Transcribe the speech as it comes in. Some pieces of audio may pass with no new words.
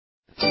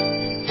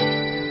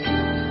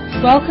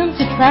Welcome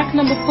to track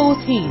number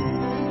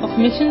 14 of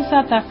Mission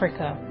South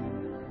Africa.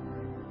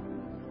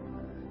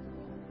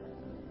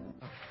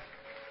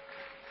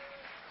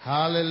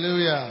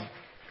 Hallelujah.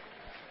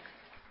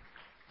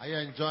 Are you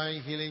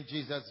enjoying Healing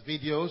Jesus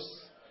videos?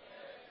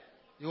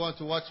 You want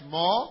to watch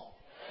more?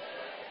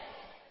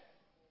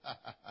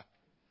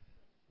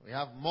 We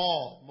have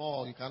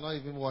more. You cannot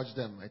even watch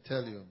them, I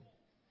tell you.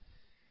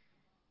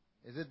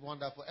 Is it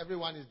wonderful?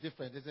 Everyone is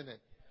different, isn't it?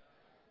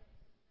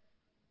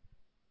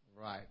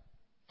 Right.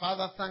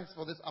 Father, thanks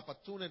for this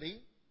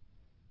opportunity.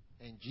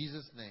 In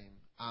Jesus' name,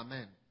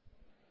 amen.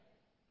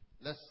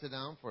 Let's sit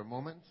down for a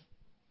moment.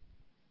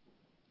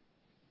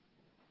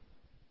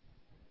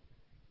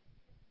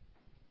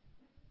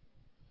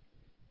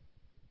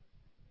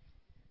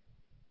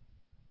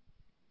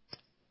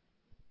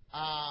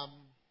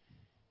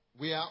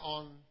 We are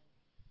on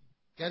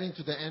getting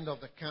to the end of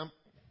the camp.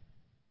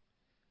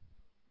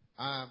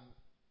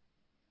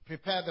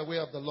 Prepare the way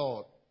of the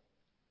Lord.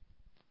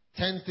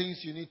 10 things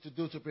you need to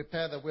do to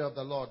prepare the way of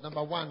the Lord.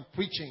 Number 1,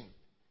 preaching.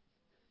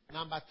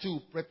 Number 2,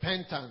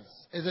 repentance,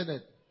 isn't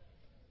it?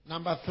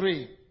 Number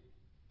 3,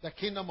 the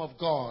kingdom of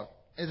God,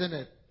 isn't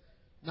it?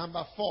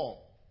 Number 4,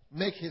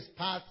 make his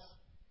path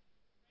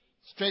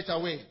straight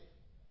away,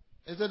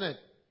 isn't it?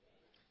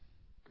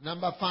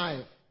 Number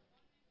 5,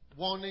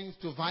 warnings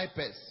to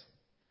vipers.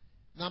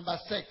 Number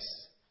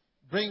 6,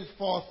 bring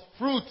forth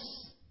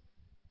fruits,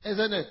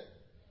 isn't it?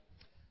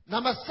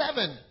 Number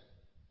 7,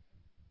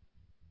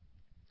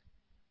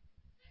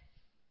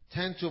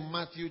 turn to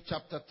Matthew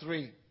chapter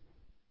 3.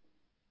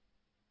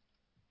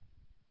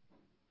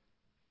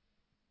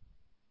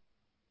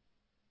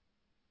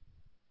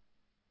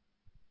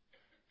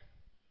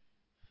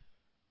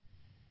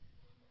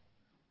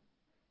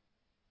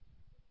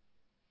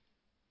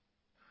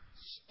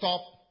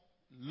 Stop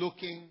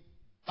looking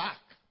back.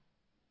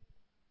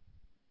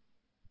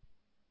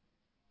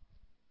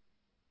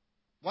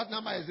 What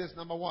number is this?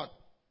 Number what?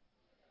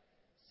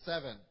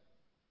 7.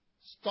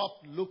 Stop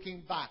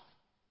looking back.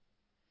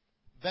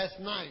 Verse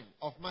 9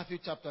 of Matthew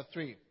chapter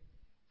 3.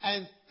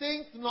 And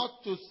think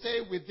not to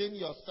say within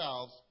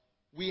yourselves,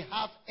 we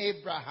have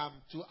Abraham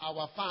to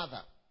our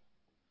father.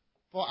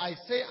 For I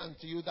say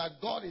unto you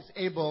that God is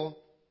able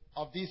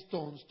of these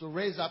stones to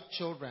raise up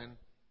children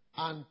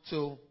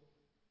unto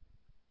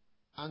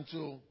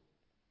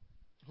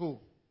who?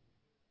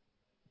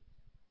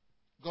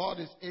 God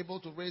is able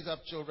to raise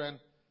up children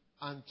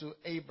unto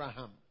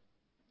Abraham.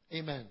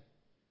 Amen.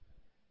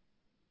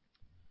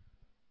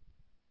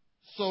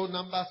 So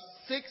number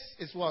 6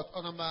 is what?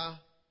 Or number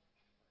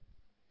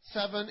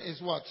 7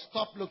 is what?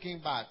 Stop looking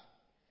back.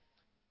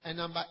 And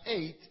number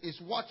 8 is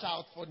watch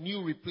out for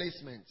new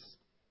replacements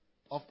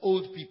of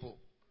old people.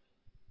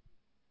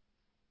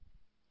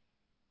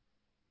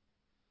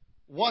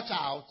 Watch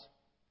out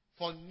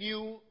for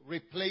new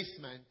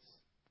replacements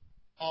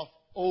of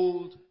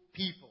old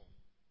people.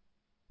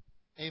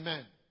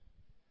 Amen.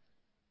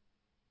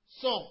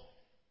 So,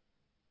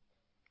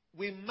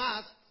 we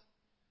must,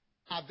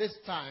 at this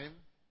time,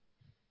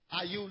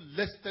 are you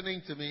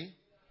listening to me?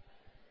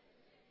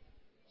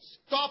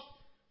 Stop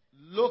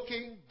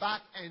looking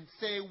back and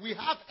say, we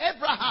have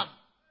Abraham,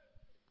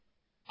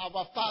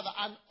 our father.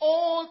 An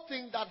old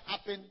thing that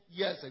happened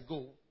years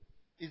ago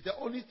is the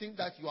only thing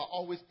that you are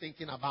always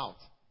thinking about.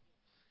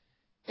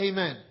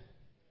 Amen.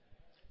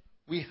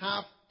 We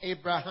have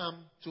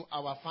Abraham to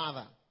our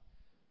father.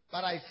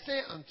 But I say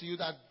unto you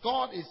that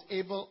God is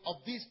able of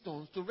these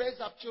stones to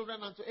raise up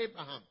children unto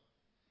Abraham.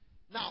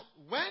 Now,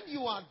 when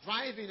you are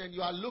driving and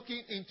you are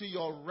looking into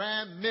your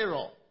rear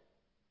mirror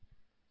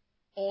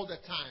all the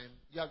time,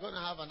 you are going to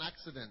have an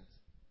accident.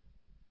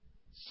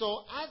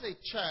 So, as a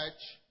church,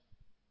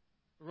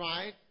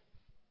 right?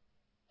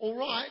 All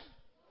right?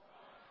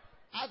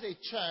 As a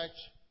church,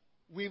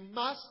 we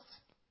must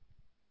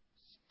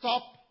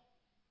stop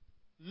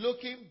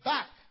looking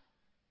back.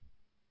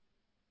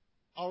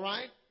 All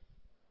right?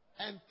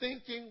 And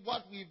thinking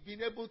what we've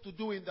been able to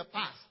do in the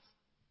past.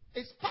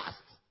 It's past.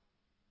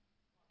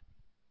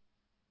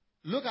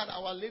 Look at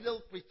our little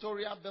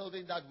Pretoria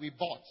building that we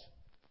bought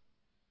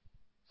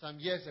some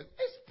years ago.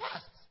 It's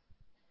past.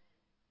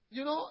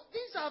 You know,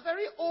 these are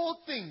very old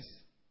things.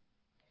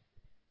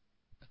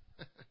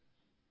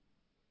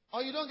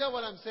 Or you don't get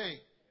what I'm saying?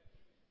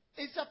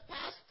 It's a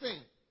past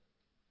thing.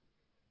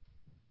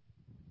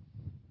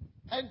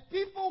 And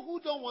people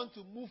who don't want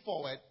to move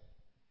forward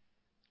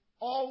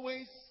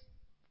always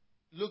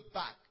look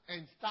back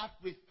and start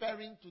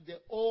referring to the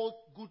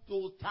good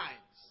old times.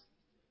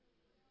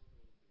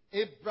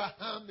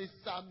 Abraham is,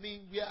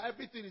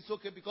 everything is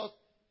okay because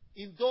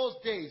in those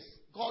days,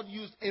 God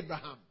used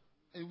Abraham.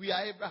 And we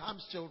are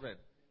Abraham's children.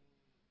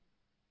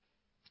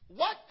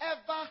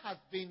 Whatever has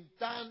been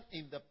done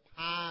in the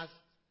past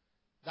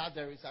that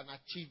there is an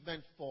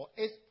achievement for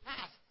is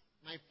past,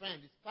 my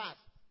friend, it's past.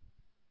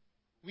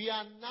 We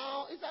are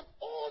now, it's an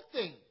old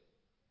thing.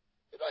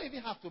 You don't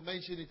even have to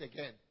mention it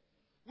again.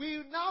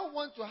 We now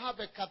want to have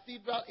a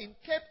cathedral in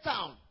Cape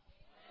Town.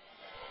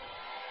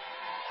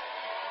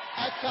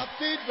 A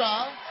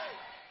cathedral.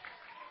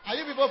 Are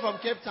you people from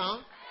Cape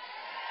Town?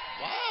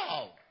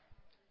 Wow.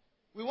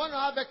 We want to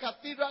have a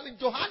cathedral in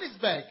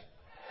Johannesburg.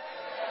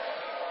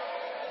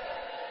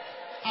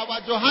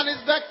 Our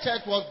Johannesburg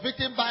church was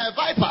bitten by a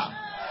viper.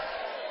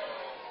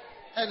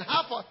 And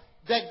half of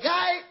the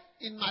guy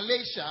in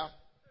Malaysia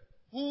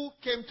who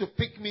came to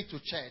pick me to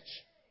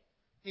church,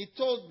 he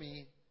told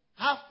me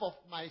half of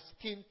my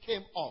skin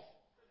came off.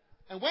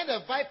 And when the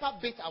viper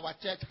bit our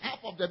church, half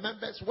of the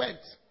members went.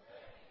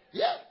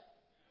 Yeah.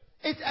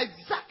 It's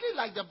exactly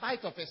like the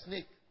bite of a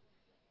snake.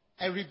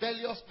 A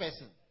rebellious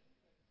person.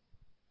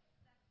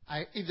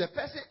 If the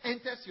person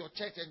enters your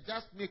church and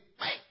just make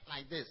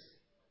like this,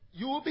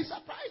 you will be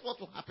surprised what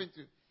will happen to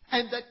you.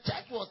 And the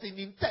church was in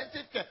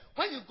intensive care.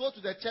 When you go to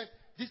the church,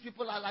 these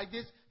people are like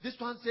this. This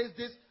one says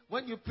this.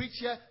 When you preach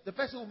here, the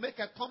person will make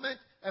a comment.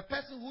 A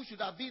person who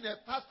should have been a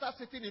pastor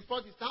sitting in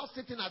front is now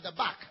sitting at the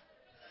back.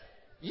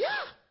 Yeah.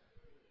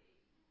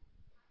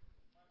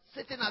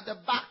 Sitting at the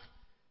back,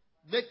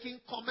 making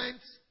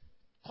comments,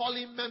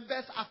 calling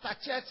members after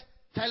church,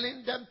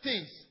 telling them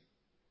things.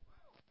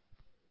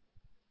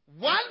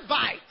 One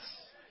bite.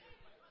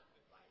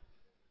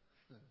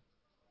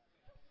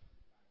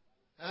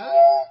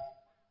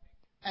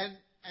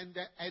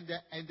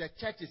 And the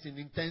church is in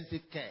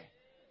intensive care.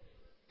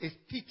 It's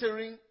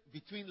teetering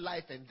between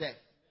life and death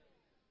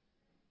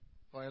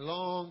for a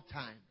long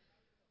time.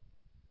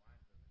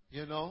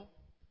 You know?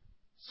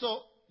 So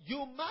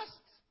you must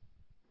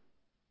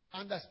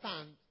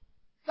understand,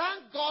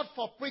 thank God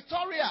for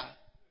Pretoria.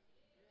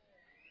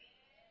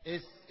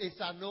 It's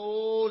an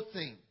old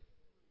thing.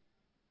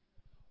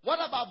 What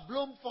about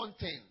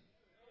Bloemfontein?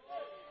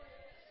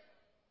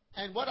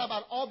 And what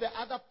about all the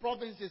other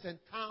provinces and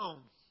towns?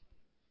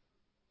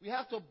 We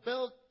have to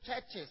build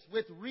churches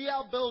with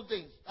real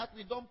buildings that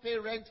we don't pay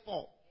rent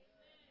for.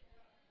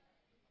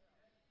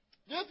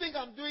 Do you think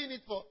I'm doing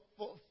it for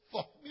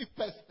me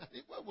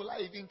personally? Why will I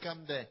even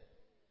come there?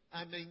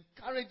 I'm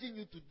encouraging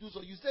you to do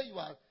so. You say you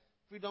are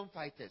freedom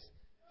fighters,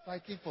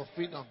 fighting for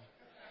freedom.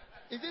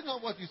 Is it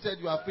not what you said?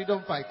 You are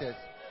freedom fighters.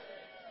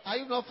 Are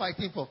you not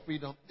fighting for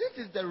freedom?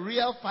 This is the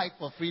real fight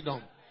for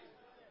freedom.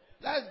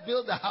 Let's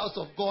build the house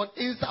of God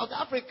in South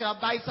Africa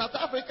by South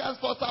Africans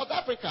for South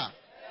Africa.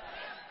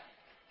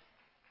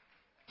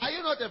 Are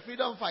you not a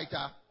freedom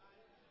fighter?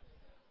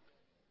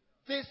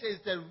 This is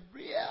the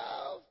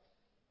real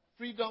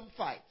freedom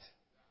fight.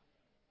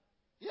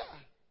 Yeah.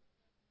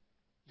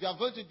 You are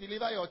going to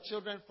deliver your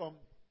children from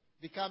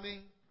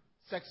becoming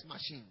sex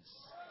machines.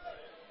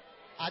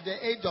 At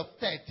the age of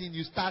 13,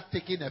 you start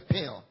taking a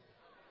pill.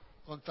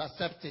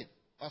 Contraceptive.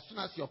 As soon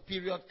as your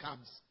period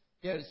comes,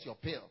 here is your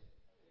pill.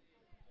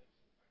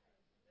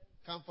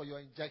 Come for your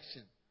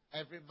injection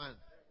every month.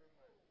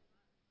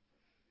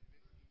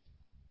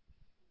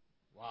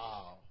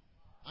 Wow.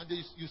 And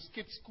you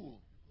skip school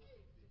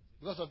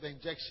because of the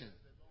injection.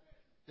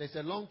 There's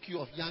a long queue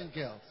of young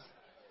girls.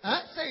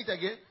 Huh? Say it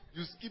again.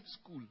 You skip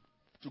school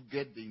to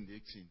get the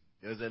injection.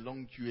 There's a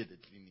long queue at the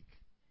clinic.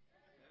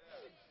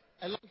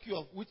 A long queue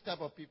of which type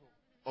of people?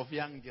 Of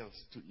young girls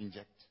to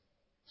inject.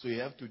 So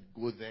you have to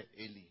go there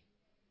early.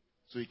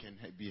 So you can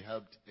be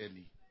helped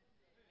early.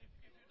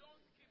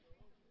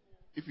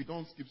 If you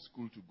don't skip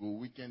school to go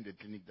weekend, the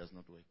clinic does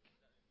not work.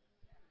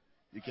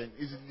 You can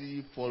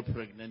easily fall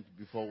pregnant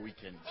before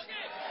weekend.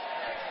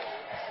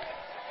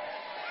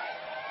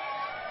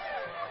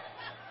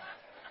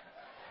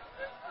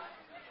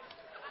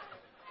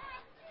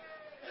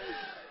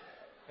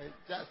 It's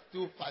just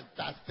too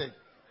fantastic.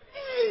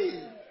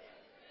 Hey.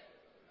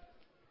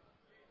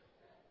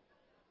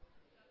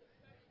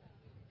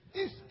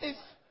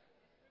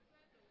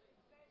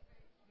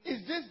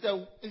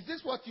 Is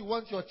this what you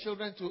want your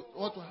children to,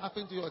 what will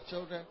happen to your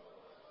children?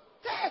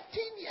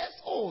 13 years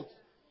old.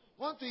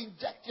 Want to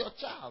inject your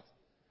child.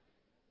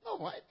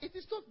 No, it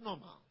is not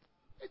normal.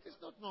 It is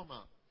not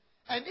normal.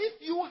 And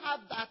if you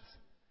have that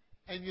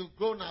and you've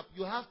grown up,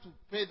 you have to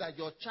pray that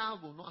your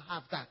child will not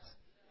have that.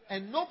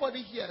 And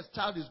nobody here's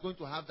child is going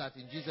to have that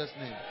in Jesus'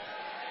 name.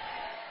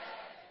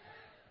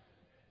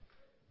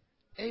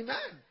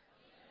 Amen.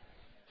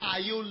 Are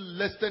you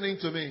listening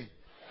to me?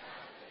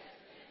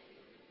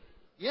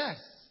 Yes.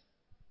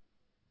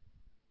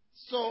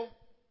 So,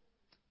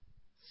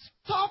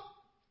 stop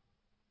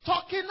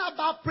talking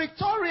about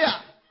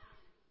Pretoria.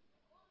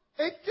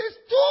 It is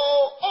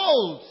too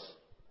old.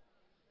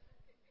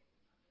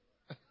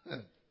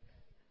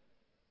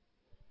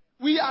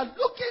 We are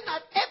looking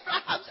at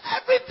Abraham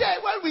every day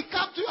when we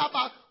come to you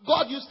about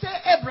God. You say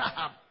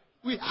Abraham.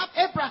 We have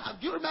Abraham.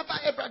 Do you remember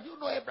Abraham? Do you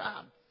know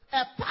Abraham?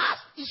 A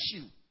past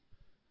issue.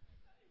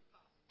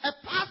 A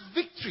past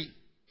victory.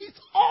 It's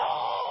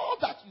all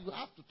that you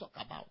have to talk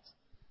about.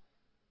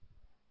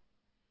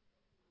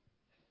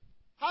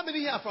 How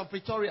many here are from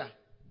Pretoria?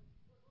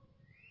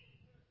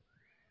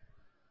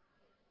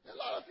 A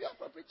lot of you are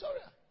from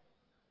Pretoria.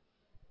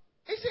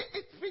 You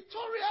see,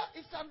 Pretoria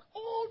is an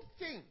old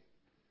thing.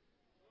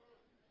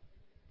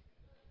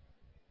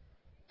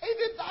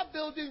 Even that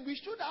building, we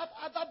should have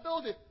other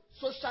buildings.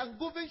 So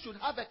Shanguven should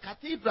have a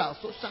cathedral.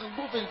 So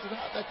Shanguven should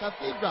have a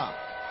cathedral.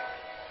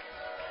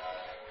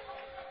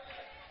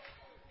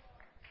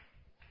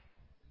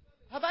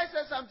 Have I said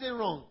something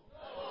wrong?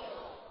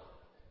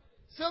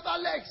 Silver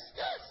Lakes,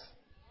 yes.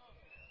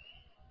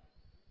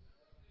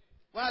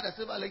 Where are the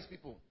Silver Lakes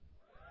people?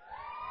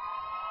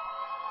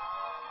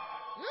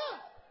 Yeah.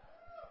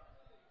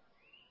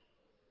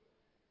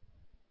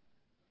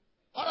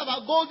 What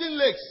about Golden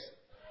Lakes?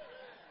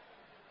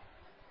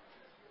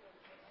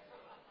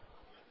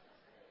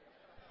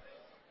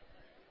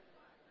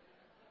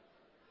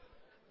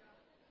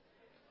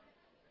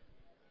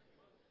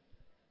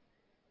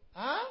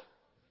 Huh?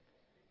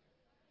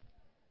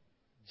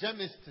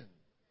 Jamestown.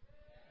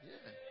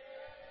 Yeah.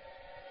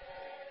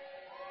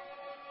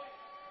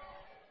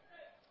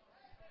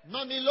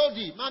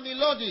 Mamilodi.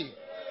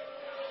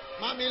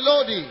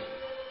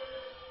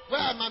 Where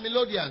are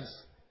Mamelodians?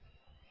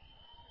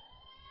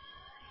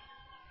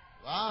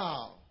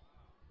 Wow.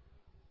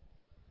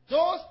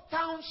 Those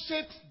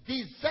townships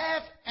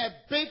deserve a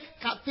big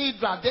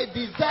cathedral. They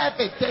deserve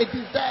it. They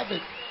deserve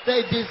it.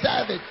 They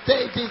deserve it.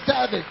 They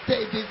deserve it.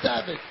 They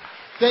deserve it.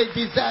 They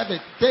deserve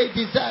it. They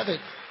deserve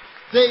it.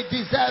 They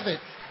deserve it.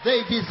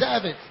 They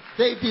deserve it.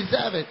 They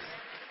deserve it.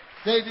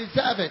 They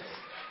deserve it.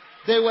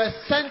 They were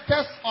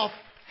centers of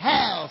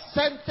hell,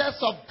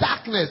 centers of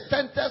darkness,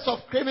 centers of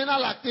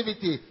criminal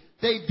activity.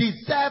 They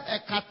deserve a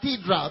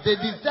cathedral. They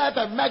deserve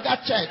a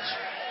mega church.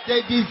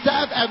 They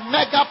deserve a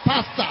mega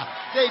pastor.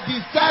 They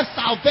deserve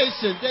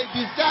salvation. They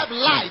deserve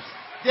light.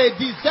 They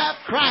deserve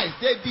Christ.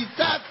 They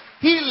deserve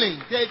healing.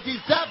 They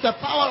deserve the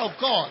power of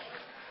God.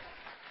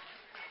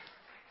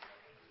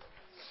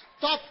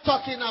 Stop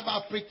talking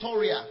about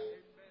Pretoria,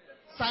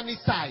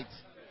 Sunnyside.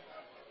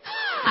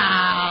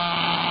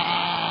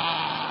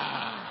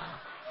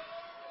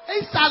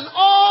 It's an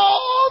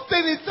old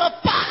thing. It's a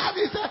past.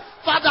 It's a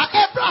Father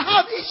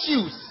Abraham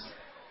issues.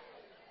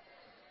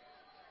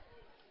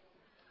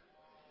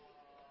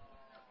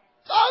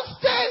 Don't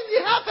say we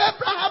have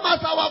Abraham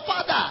as our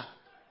father.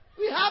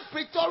 We have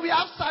Pretoria, we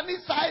have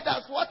Sunnyside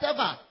as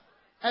whatever.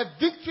 A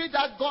victory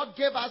that God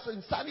gave us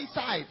in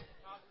Sunnyside.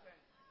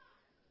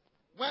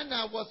 When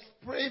I was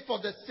praying for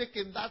the sick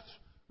in that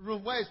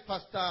room, where is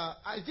Pastor?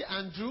 Is it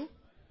Andrew?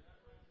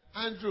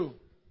 Andrew.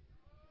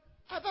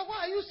 But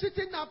why are you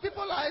sitting down?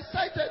 People are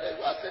excited.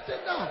 You are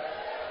sitting down.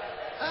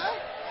 Huh?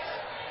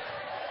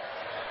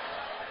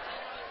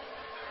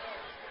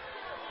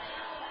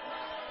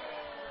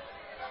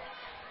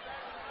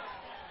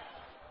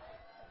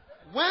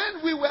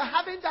 When we were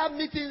having that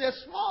meeting,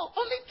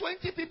 only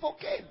 20 people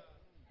came.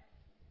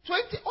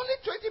 Only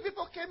 20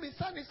 people came in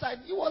Sunnyside.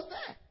 He was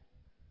there.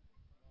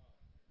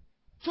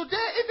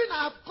 Today, even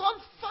I have gone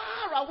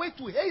far away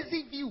to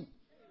Hazy View.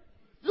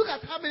 Look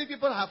at how many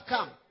people have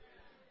come.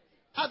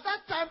 At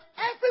that time,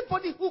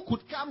 everybody who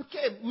could come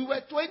came. We were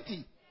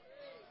 20.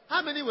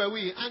 How many were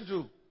we,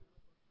 Andrew?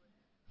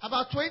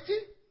 About 20?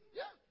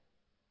 Yeah.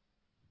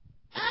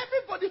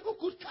 Everybody who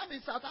could come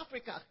in South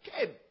Africa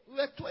came. We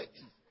were 20.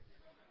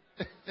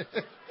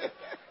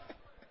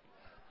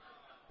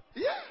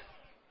 Yeah.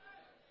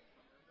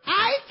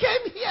 I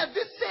came here,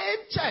 this same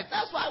church.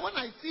 That's why when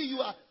I see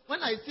you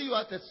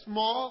at a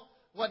small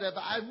whatever,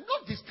 I'm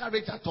not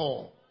discouraged at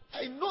all.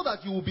 I know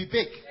that you will be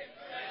big.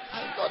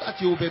 I know that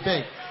you will be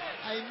big.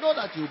 I know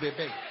that you will be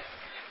big.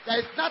 There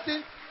is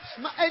nothing,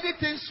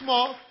 anything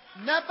small,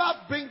 never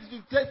brings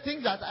you to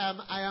think that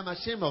I am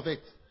ashamed of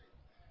it.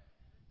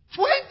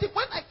 20,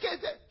 when I came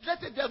there,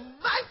 the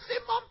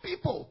maximum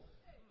people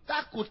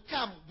that could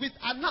come with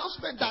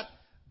announcement that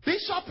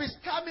Bishop is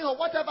coming or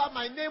whatever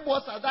my name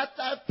was at that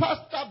time,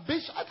 Pastor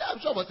Bishop, I'm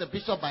sure it was a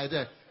bishop by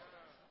then.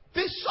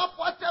 Bishop,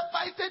 whatever,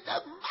 I said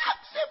the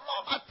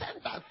maximum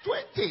attendance,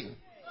 20.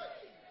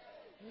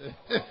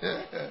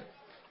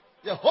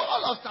 The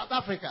whole of South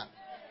Africa.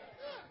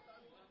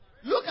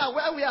 Look at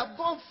where we have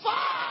gone,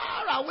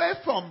 far away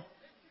from,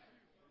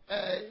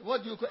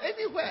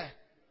 anywhere.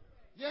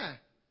 Yeah.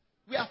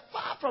 We are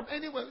far from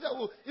anywhere.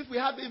 If we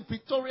have in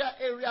Pretoria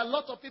area, a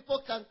lot of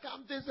people can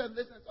come this and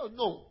this. Oh,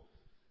 no.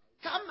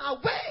 Come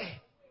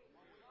away.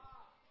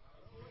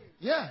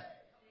 Yeah.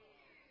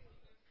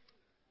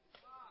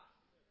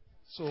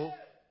 So,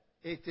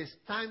 it is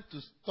time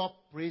to stop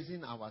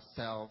praising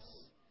ourselves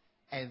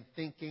and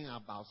thinking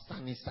about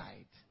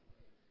Sunnyside.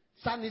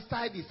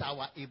 Sunnyside is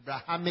our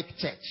Abrahamic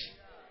church.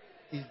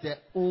 It's the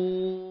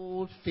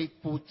old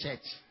faithful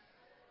church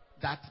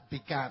that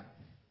began.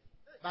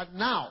 But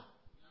now,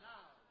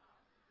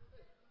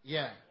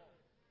 yeah,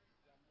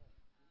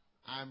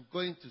 I'm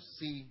going to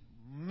see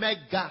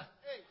mega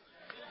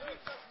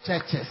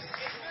churches,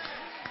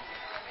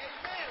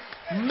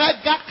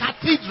 mega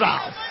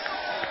cathedrals,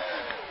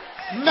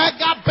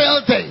 mega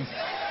buildings,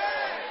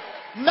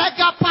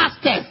 mega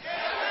pastors.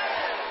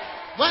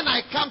 When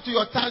I come to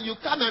your town, you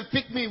come and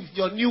pick me with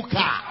your new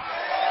car.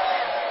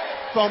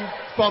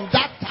 From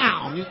that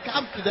town, you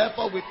come to the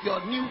airport with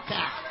your new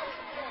car.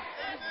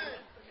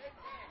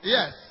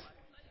 Yes.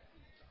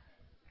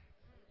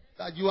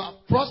 That you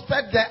have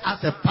prospered there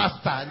as a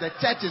pastor and the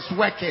church is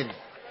working.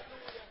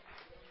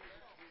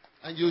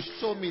 And you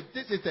show me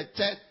this is a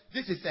church,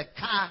 this is a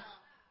car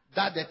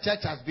that the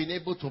church has been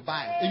able to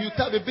buy. And you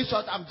tell me,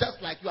 Bishop, I'm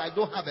just like you, I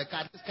don't have a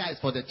car. This car is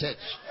for the church.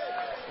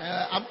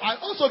 I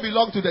also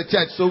belong to the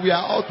church, so we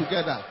are all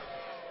together.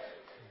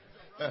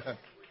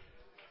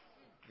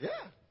 Yeah.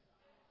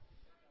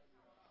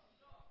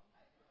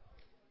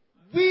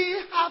 We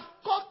have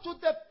got to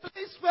the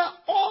place where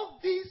all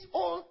these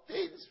old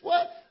things,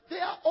 where they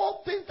are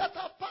all things that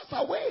have passed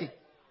away.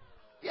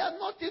 We are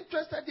not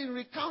interested in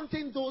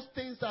recounting those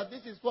things that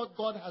this is what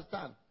God has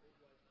done.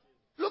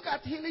 Look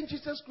at Healing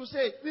Jesus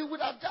Crusade. We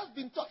would have just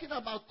been talking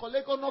about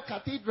Kolegono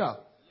Cathedral.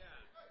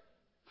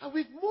 And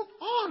we've moved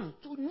on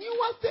to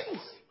newer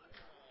things.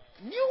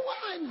 Newer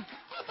and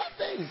other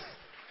things.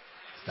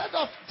 Instead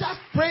of just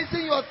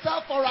praising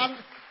yourself for an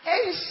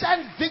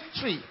ancient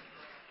victory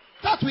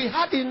that we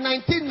had in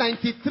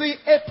 1993,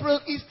 April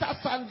Easter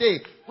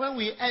Sunday, when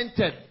we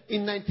entered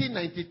in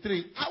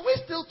 1993. Are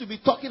we still to be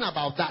talking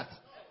about that?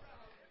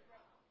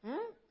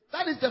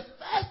 That is the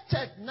first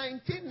church,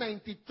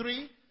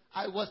 1993.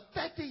 I was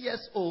 30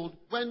 years old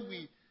when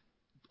we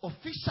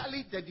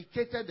officially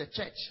dedicated the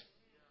church.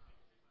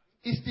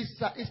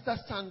 Easter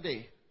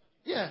Sunday.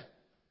 Yeah.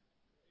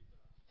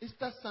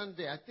 Easter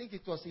Sunday. I think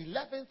it was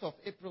 11th of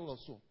April or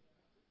so.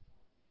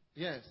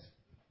 Yes.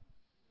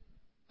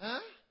 Huh?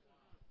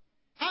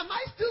 Am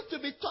I still to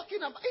be talking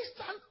about? It's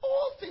an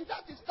old thing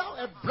that is now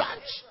a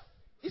branch.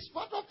 It's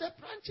one of the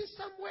branches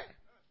somewhere.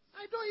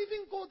 I don't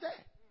even go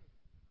there.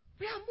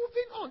 We are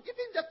moving on.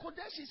 Even the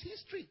Kodesh is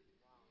history.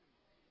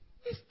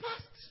 It's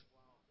past.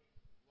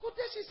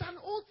 Kodesh is an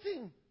old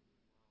thing.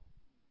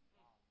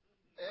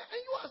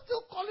 And you are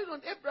still calling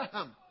on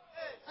Abraham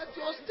at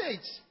your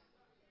stage.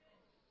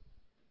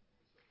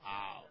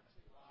 Wow.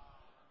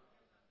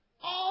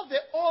 All the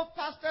old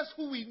pastors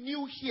who we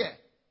knew here,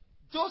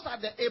 those are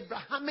the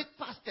Abrahamic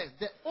pastors,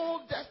 the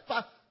oldest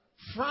pastors.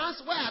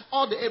 France, where are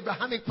all the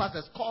Abrahamic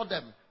pastors? Call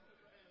them.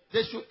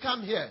 They should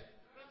come here.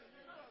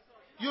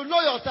 You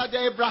know yourself,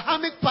 the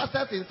Abrahamic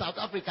pastors in South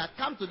Africa,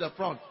 come to the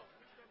front.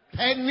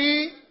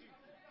 Penny,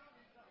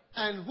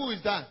 and who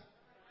is that?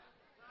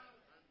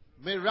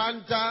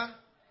 Miranda.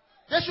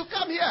 They should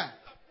come here.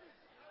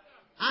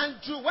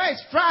 Andrew, where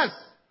is France?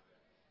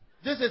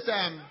 This is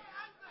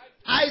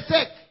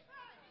Isaac.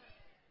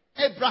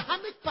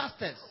 Abrahamic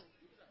pastors.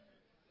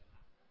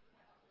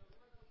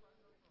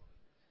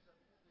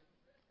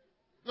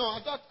 No,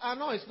 I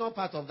know it's not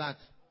part of that.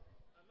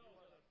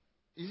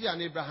 Is he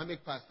an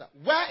Abrahamic pastor?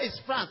 Where is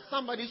France?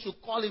 Somebody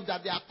should call him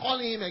that they are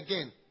calling him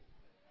again.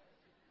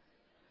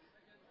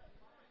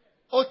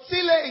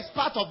 Otile is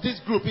part of this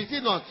group, is he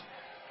not?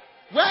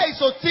 Where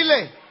is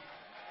Otile?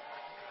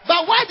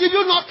 But why did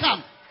you not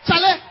come?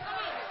 Chale?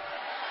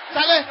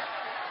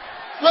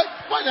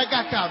 Why the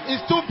guy come?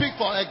 He's too big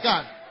for a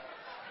gun.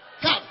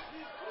 Come.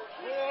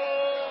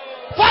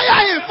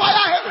 Fire him!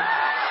 Fire him!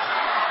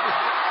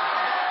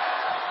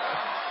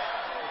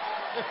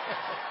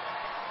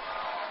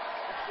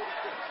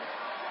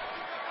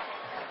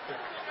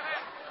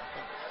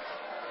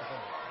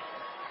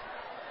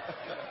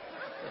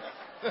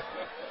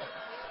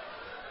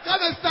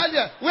 Come and stand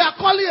here. We are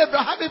calling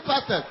Abrahamic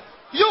pastors.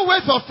 You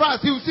wait for France.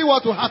 You will see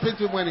what will happen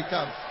to him when he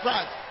comes.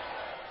 France.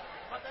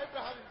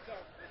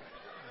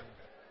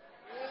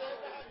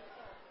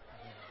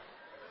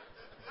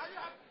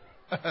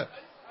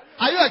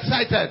 Are you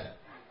excited?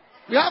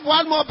 We have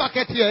one more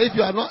bucket here if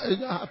you are not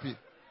happy.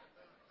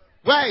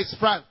 Where is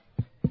France?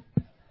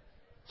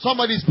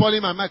 Somebody is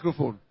spoiling my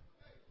microphone.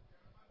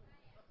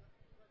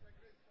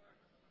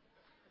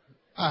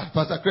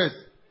 Pastor Chris,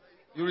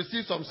 you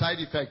received some side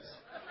effects.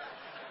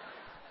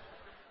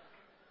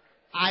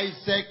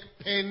 Isaac,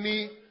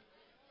 Penny.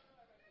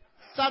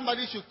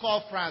 Somebody should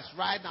call France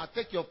right now.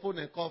 Take your phone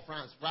and call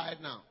France right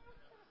now.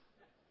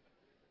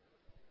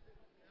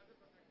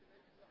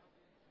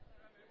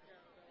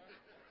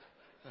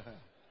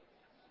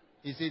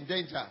 He's in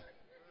danger.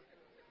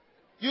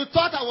 You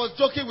thought I was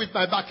joking with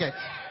my bucket.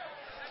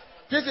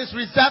 This is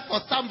reserved for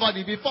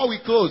somebody before we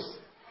close.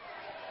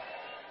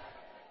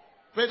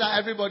 Pray that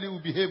everybody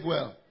will behave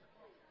well.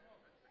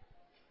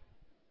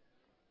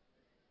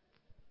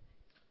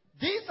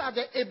 These are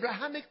the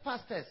Abrahamic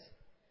pastors.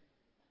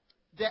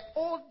 The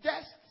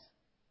oldest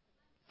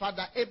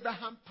Father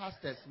Abraham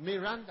pastors.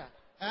 Miranda.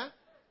 Huh?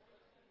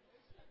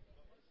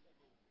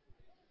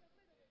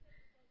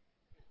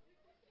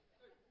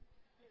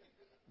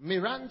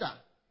 Miranda.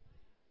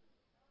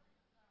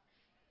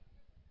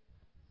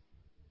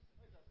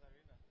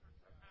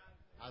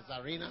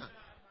 Azarina.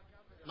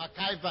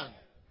 McIvan.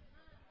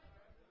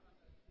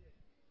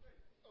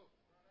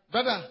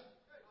 Brother,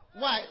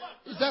 why?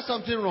 Is there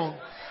something wrong?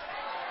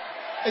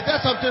 Is there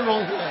something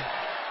wrong here?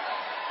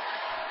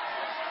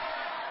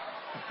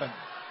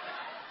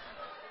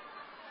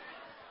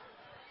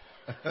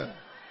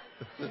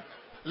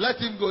 Let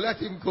him go, let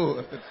him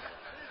go.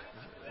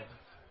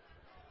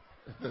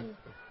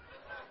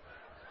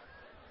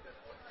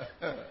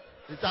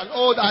 It's an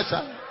old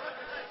usher.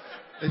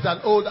 It's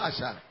an old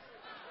usher.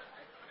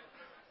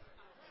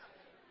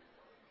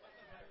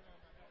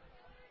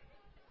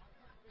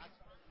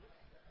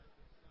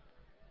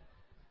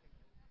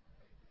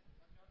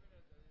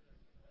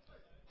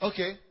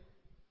 Okay.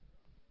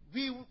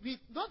 We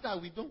not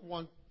that we don't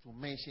want to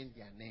mention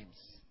their names.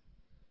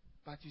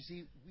 But you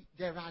see,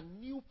 there are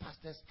new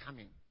pastors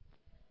coming.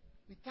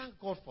 We thank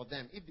God for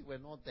them. If they were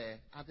not there,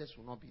 others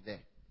will not be there.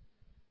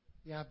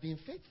 They have been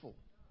faithful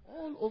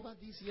all over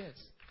these years.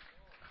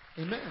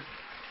 Amen.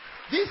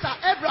 These are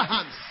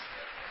Abrahams.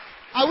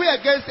 Are we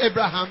against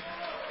Abraham?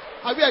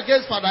 Are we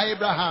against Father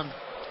Abraham?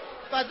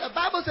 But the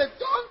Bible says,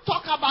 don't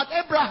talk about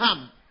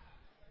Abraham.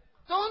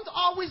 Don't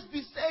always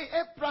be saying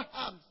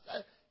Abraham,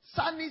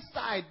 sunny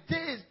side,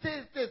 this.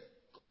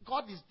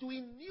 God is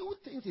doing new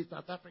things in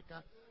South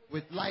Africa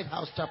with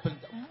Lighthouse Chapel.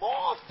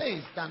 More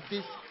things than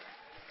this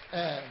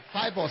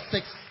 5 or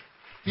 6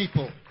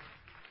 people.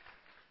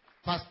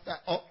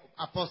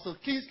 Apostle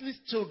Kingsley's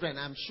children,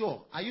 I'm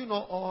sure. Are you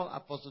not all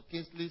Apostle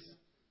Kingsley's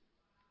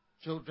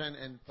children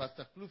and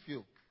Pastor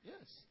Clufio?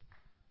 Yes.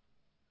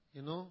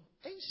 You know,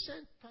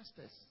 ancient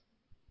pastors.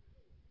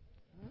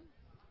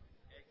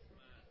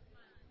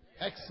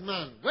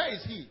 Ex-man. Where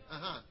is he?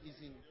 He's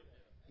in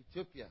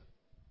Ethiopia.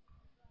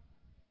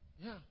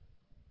 Yeah.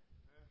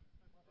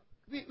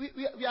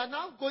 We are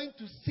now going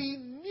to see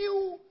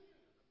new...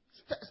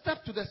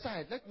 Step to the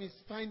side. Let me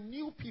find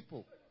new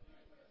people.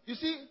 You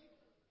see...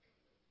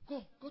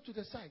 Go to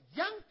the side.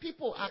 Young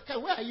people are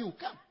coming. Where are you?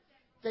 Come.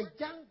 The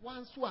young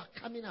ones who are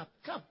coming up,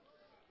 come.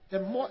 The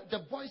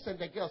boys and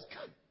the girls,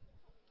 come.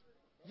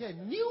 Yeah,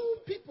 new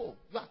people.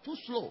 You are too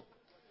slow.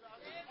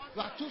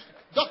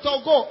 Dr.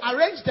 Ogo,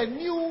 arrange the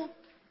new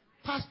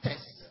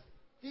pastors.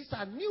 These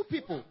are new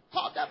people.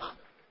 Call them up.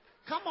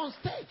 Come on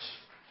stage.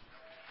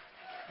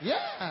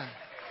 Yeah.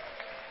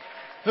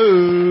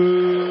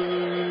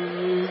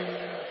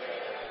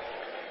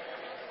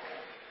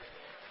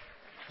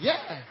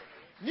 Yeah.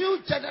 New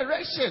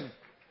generation.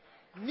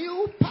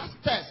 New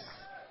pastors.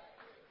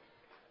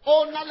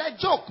 Oh, not a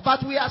joke,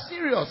 but we are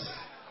serious.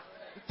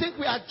 You think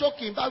we are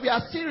joking, but we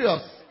are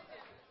serious.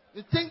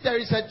 You think there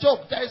is a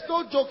joke. There is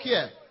no joke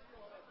here.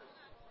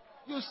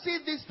 You see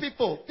these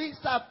people. These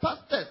are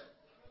pastors.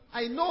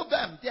 I know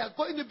them. They are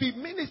going to be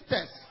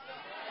ministers.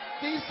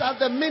 These are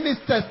the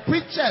ministers,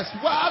 preachers,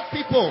 wild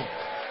people.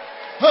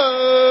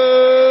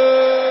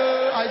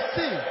 I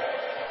see.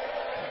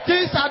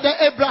 These are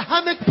the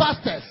Abrahamic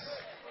pastors.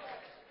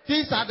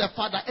 These are the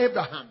Father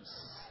Abrahams.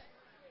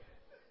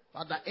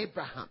 Father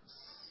Abrahams.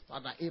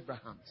 Father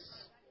Abrahams.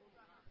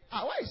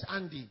 Where is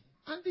Andy?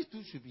 Andy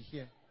too should be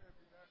here.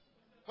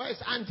 Where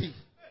is Andy?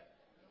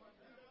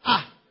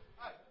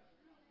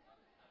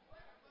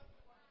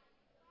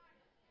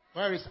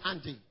 Where is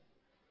Andy?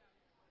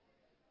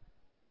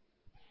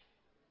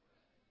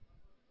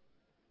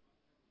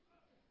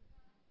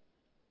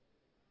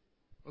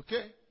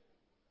 Okay.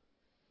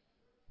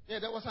 Yeah,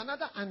 there was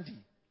another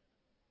Andy.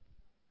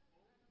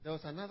 There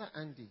was another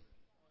Andy.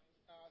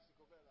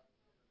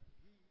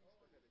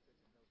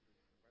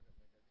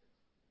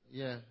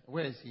 Yeah,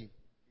 where is he?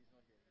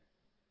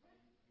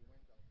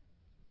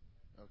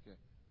 Okay.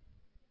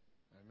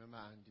 I remember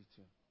Andy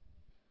too.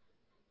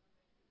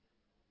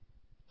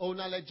 Oh,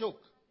 not a joke.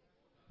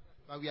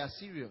 But we are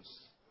serious.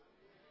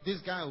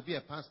 This guy will be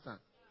a pastor.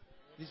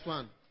 This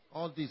one,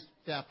 all these,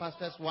 they are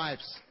pastors'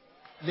 wives,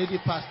 lady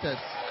pastors,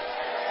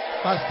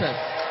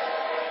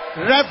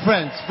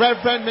 reverend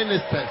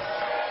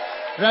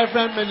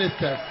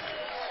ministers,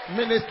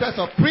 ministers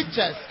or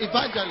preachers,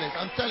 evangelists.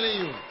 I'm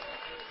telling you,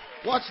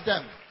 watch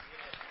them.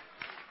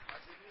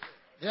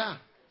 Yeah.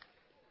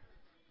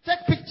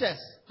 Take pictures.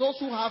 Those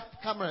who have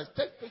cameras,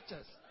 take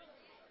pictures.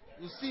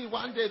 You see,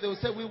 one day they will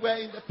say we were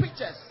in the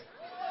pictures.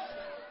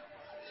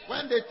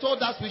 When they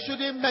told us we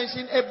shouldn't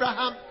mention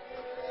Abraham.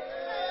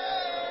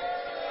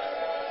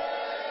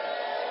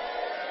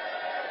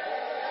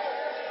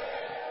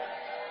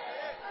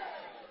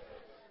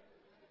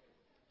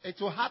 It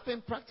will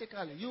happen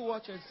practically. You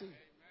watch and see.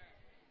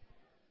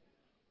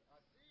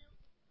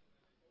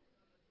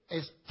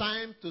 It's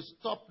time to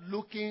stop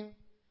looking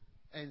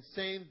and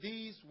saying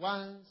these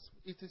ones,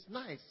 it is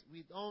nice.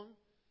 We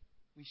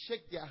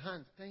shake their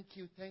hands. Thank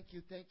you.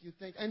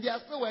 And they are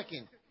still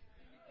working.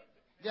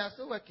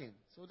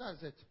 So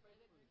that's it.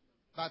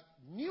 But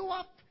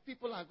newer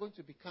people are going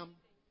to become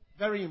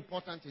very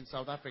important in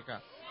South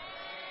Africa.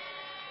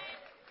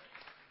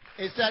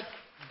 It said,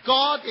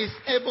 God is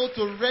able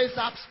to raise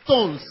up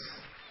stones.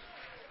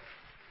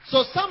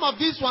 So some of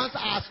these ones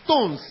are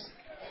stones.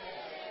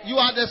 You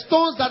are the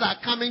stones that are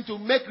coming to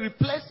make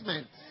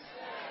replacements.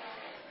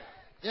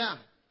 Yeah.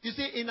 You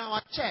see, in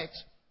our church,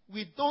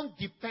 we don't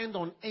depend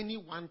on any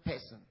one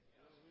person.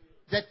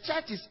 The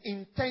church is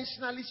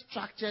intentionally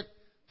structured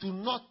to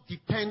not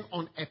depend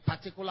on a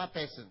particular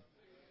person.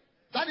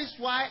 That is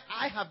why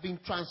I have been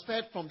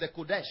transferred from the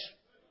Kodesh.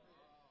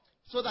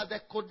 So that the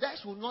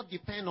Kodesh will not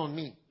depend on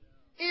me.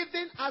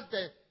 Even as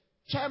the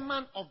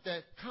chairman of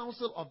the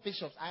Council of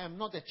Bishops, I am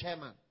not the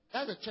chairman.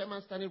 That's the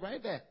chairman standing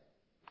right there.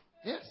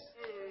 Yes.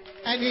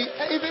 And he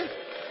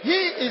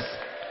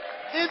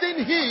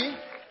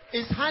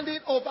is handing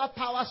over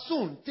power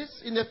soon.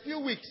 This in a few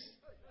weeks.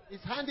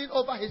 He's handing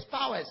over his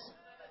powers.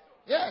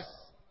 Yes.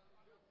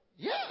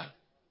 Yeah.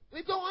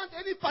 We don't want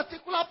any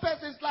particular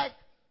person. It's like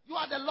you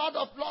are the Lord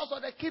of Lords or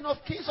the King of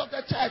Kings of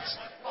the church.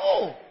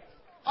 Oh.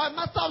 Or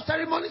Master of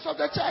Ceremonies of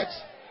the church.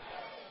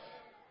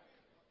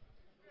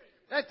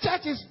 The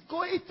church is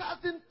going, it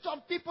hasn't,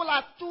 some people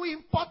are too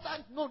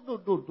important. No.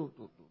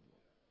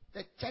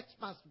 The church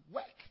must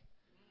work.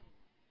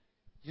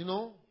 You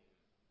know?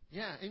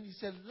 Yeah, and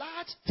it's a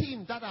large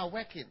team that are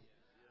working.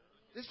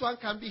 This one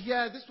can be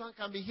here, this one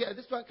can be here,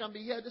 this one can be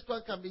here, this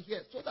one can be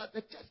here. So that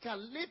the church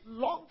can live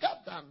longer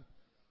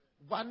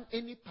than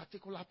any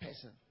particular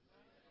person.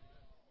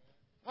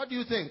 What do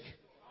you think?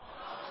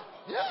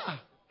 Yeah.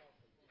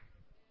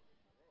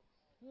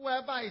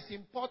 Whoever is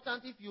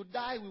important, if you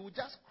die, we will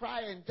just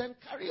cry and then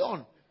carry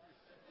on.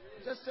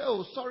 Just say,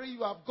 oh, sorry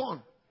you have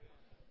gone.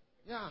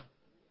 Yeah.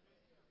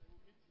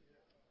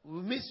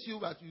 We'll miss you,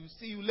 but we'll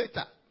see you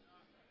later.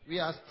 We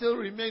are still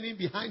remaining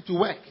behind to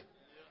work.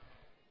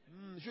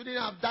 Shouldn't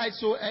have died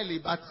so early,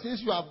 but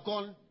since you have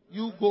gone,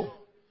 you go.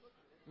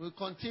 We'll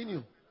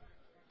continue.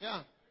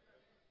 Yeah.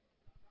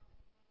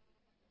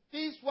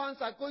 These ones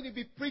are going to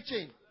be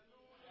preaching.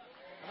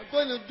 Are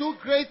going to do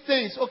great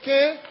things,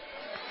 okay?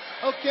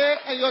 Okay?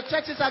 And your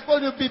churches are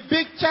going to be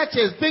big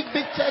churches. Big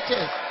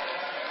churches.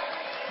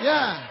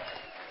 Yeah.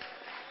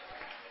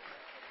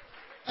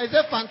 Is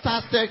it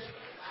fantastic?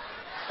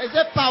 Is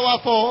it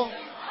powerful?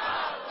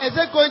 Is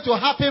it going to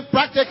happen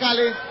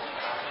practically?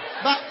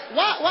 But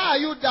why are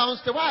you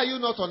downstairs? Why are you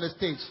not on the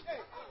stage?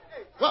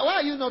 Why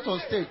are you not on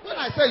stage? When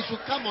I say you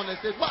should come on the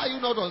stage, why are you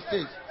not on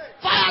stage?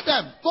 Fire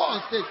them! Go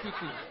on stage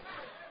quickly.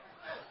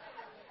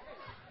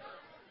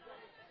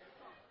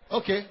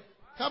 Okay.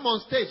 Come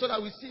on stage so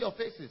that we see your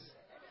faces.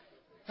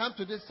 Come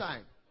to this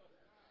side.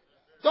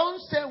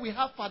 Don't say we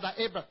have Father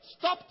Abraham.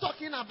 Stop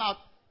talking about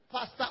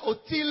Pastor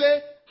Otile,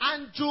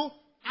 Andrew,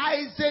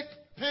 Isaac,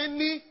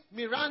 Penny,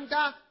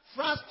 Miranda,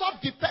 Franz.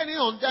 Stop depending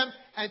on them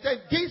and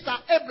say these are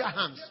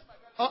Abrahams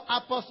or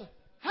Apostle.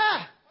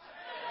 Hey,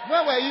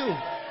 where were you?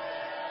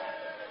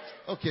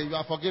 Okay, you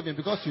are forgiven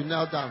because you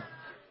knelt down.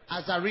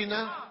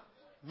 Azarina,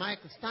 Mike,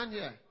 stand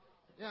here.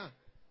 Yeah.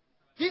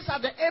 These are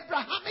the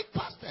Abrahamic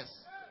pastors.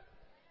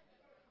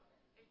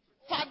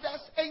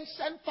 Fathers,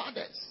 ancient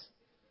fathers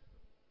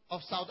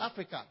of South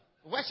Africa.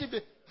 Worship.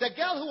 The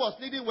girl who was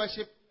leading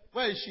worship,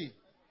 where is she?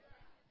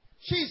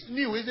 She's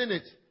new, isn't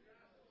it?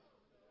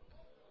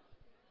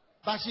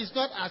 But she's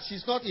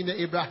not in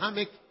the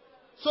Abrahamic.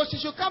 So she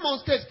should come on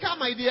stage. Come,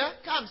 my dear.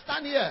 Come,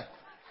 stand here.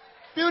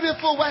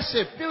 Beautiful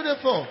worship.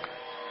 Beautiful.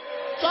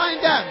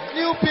 Join them.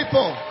 New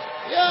people.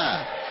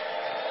 Yeah.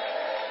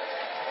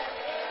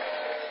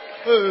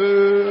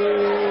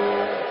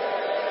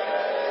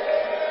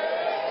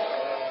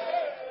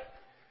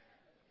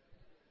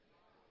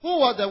 Who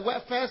were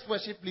the first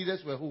worship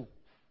leaders? Were who?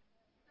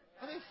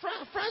 I mean,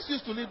 France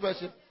used to lead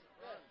worship.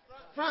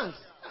 France.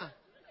 Yeah.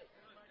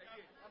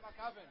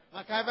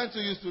 McIvan too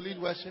used to lead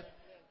worship.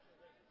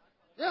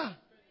 Yeah.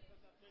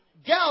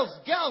 Girls,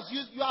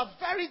 you are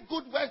very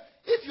good.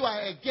 If you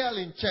are a girl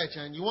in church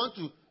and you want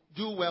to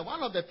do well,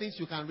 one of the things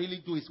you can really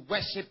do is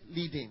worship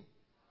leading.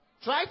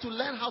 Try to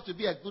learn how to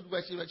be a good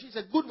worship leader. She's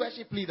a good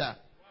worship leader.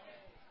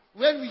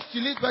 When she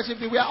leads worship,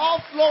 we are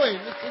all flowing.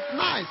 It's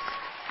nice.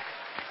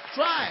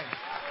 Try.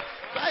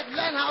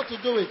 Learn how to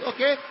do it,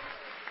 okay?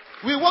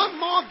 We want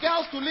more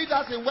girls to lead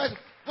us in worship.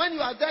 When you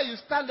are there, you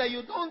stand there,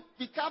 you don't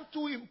become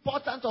too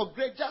important or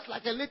great, just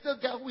like a little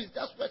girl who is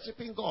just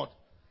worshiping God.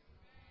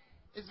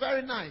 It's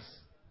very nice.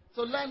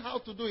 So learn how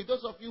to do it.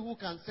 Those of you who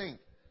can sing.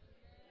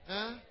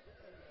 Huh?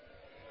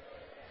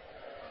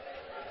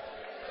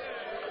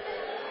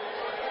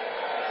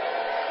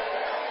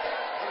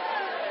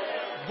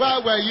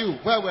 Where were you?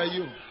 Where were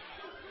you?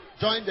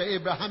 Join the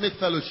Abrahamic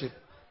Fellowship.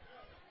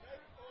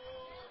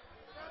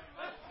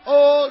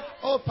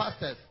 Old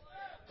pastors.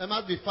 There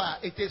must be fire.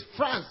 It is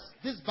France.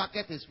 This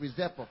bucket is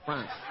reserved for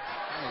France.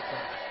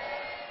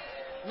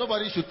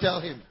 Nobody should tell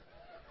him.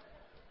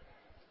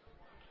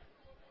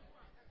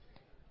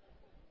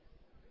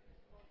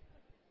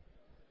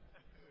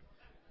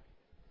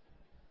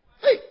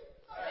 Hey!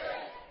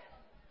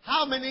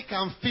 How many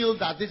can feel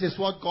that this is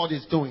what God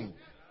is doing?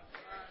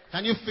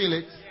 Can you feel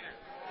it?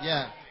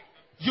 Yeah.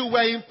 You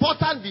were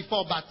important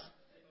before, but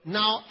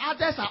now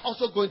others are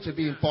also going to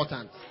be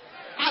important.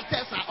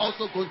 Others are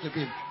also going to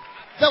be.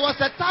 There was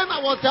a time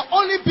I was the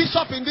only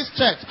bishop in this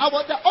church. I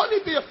was the only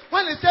bishop.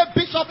 When they say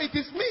bishop, it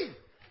is me.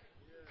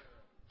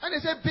 When they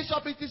say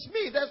bishop, it is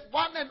me. There's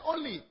one and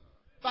only.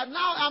 But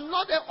now I'm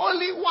not the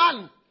only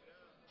one.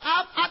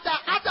 I have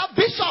other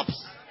bishops.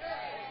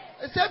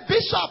 They say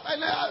bishop,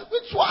 and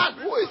which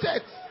one? Who is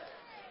it?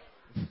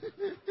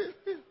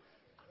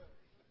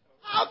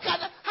 How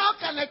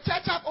can a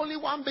church have only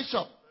one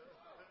bishop?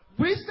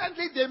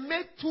 Recently, they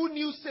made 2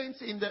 new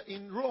saints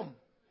in Rome.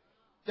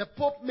 The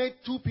Pope made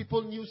 2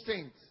 people new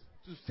saints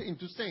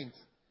into saints.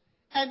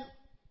 And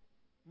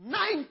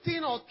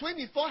 19 or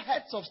 24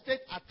 heads of state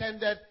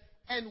attended,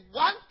 and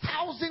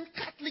 1,000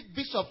 Catholic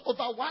bishops,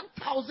 over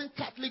 1,000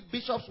 Catholic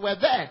bishops were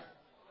there.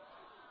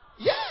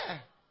 Yeah.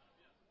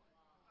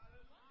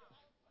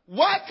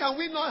 Why can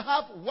we not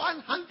have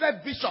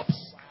 100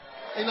 bishops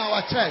in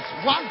our church?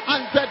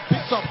 100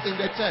 bishops in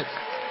the church.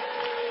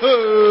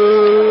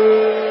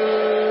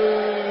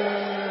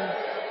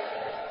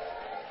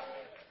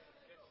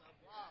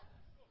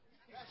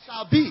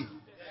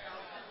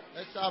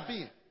 There shall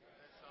be.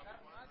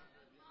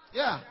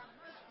 Yeah.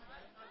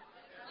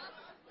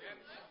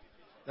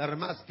 There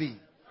must be.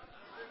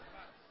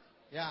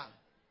 Yeah.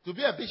 To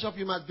be a bishop,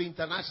 you must be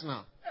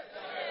international.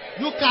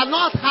 You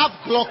cannot have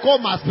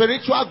glaucoma,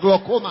 spiritual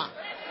glaucoma,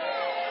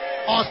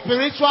 or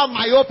spiritual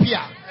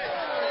myopia.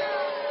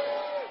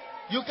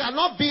 You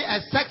cannot be a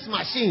sex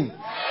machine.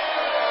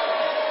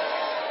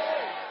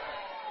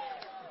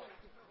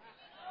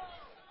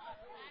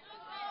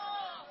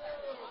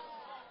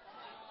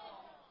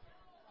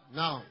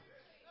 Now,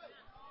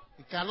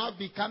 you cannot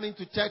be coming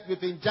to church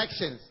with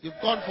injections. You've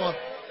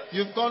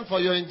gone for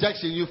your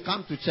injection. You've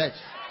come to church.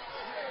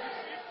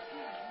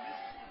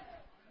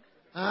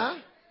 Huh?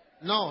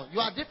 No, you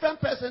are a different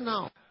person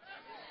now.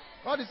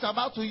 God is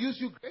about to use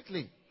you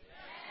greatly.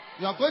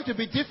 You are going to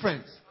be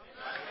different.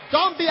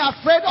 Don't be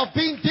afraid of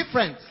being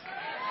different.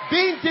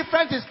 Being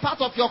different is part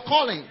of your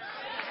calling.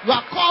 You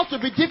are called to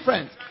be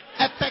different.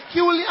 A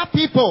peculiar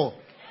people.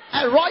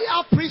 A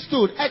royal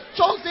priesthood. A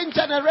chosen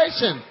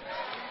generation.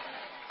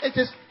 It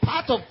is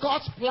part of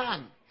God's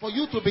plan for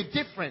you to be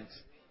different.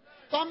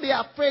 Don't be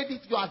afraid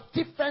if you are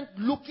different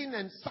looking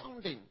and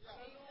sounding.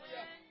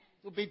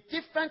 To be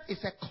different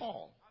is a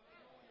call.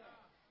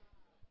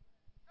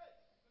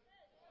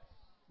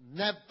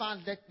 Never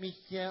let me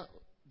hear,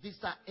 these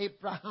are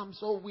Abraham's.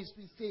 Always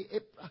we say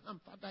Abraham,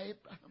 Father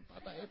Abraham,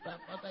 Father Abraham,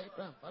 Father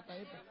Abraham, Father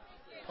Abraham,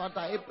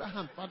 Father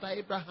Abraham, Father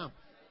Abraham.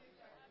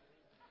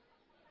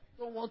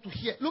 Don't want to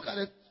hear. Look at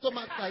the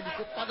stomach like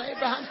this. Father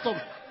Abraham's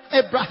stomach.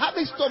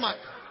 Abrahamic stomach.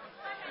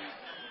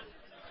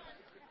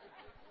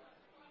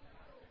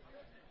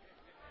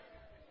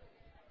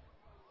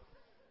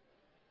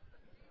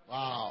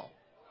 Wow.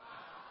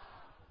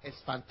 It's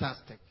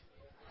fantastic.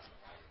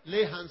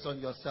 Lay hands on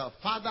yourself.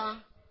 Father,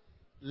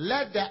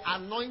 let the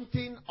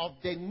anointing of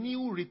the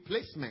new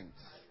replacement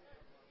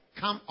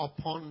come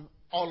upon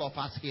all of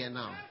us here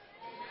now.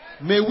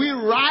 May we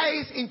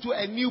rise into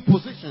a new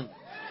position.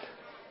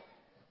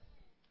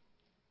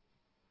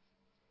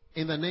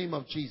 In the name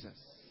of Jesus.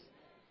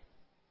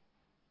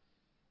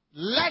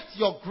 Let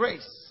your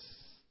grace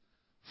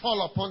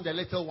fall upon the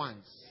little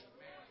ones.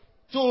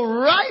 To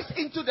rise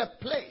into the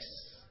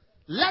place.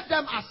 Let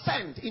them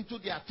ascend into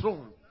their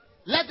throne.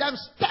 Let them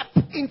step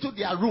into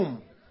their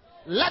room.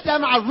 Let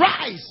them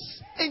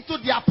arise into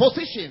their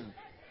position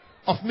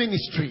of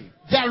ministry.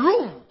 Their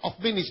room of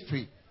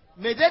ministry.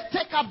 May they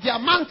take up their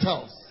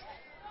mantles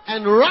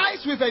and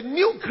rise with a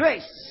new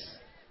grace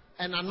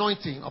and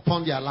anointing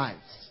upon their lives.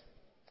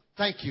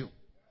 Thank you.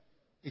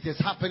 It is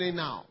happening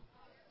now.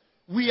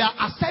 We are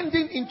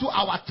ascending into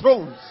our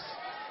thrones.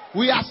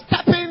 We are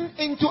stepping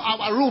into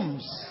our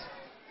rooms.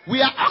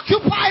 We are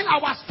occupying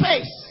our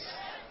space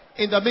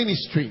in the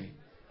ministry.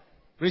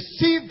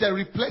 Receive the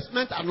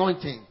replacement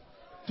anointing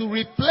to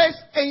replace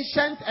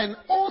ancient and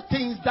old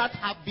things that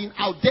have been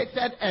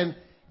outdated and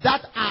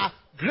that are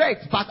great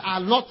but are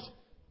not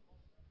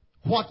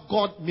what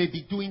God may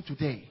be doing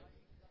today.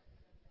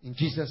 In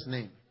Jesus'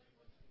 name.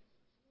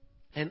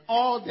 And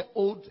all the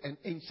old and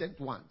ancient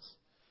ones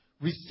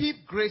receive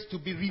grace to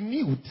be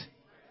renewed,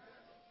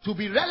 to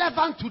be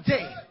relevant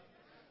today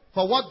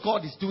for what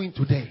God is doing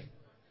today.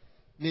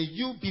 May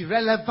you be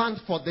relevant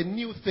for the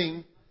new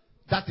thing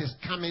that is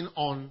coming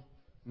on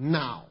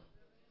now.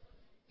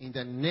 In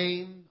the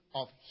name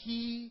of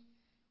He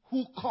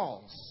who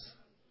calls,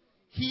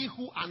 He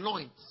who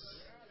anoints,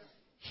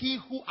 He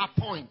who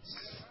appoints.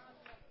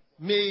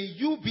 May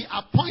you be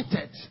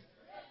appointed.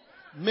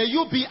 May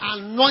you be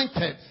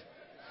anointed.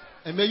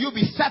 And may you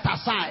be set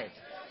aside.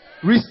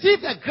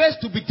 Receive the grace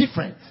to be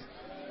different.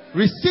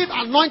 Receive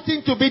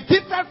anointing to be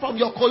different from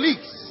your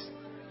colleagues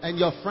and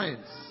your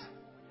friends.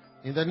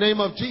 In the name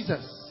of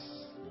Jesus.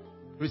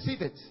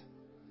 Receive it.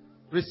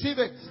 Receive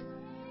it.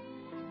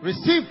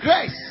 Receive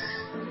grace.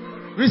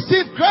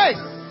 Receive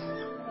grace.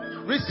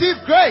 Receive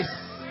grace.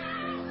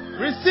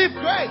 Receive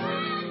grace.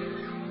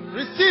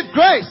 Receive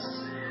grace.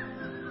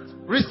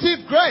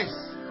 Receive grace.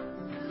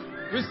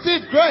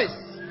 Receive grace.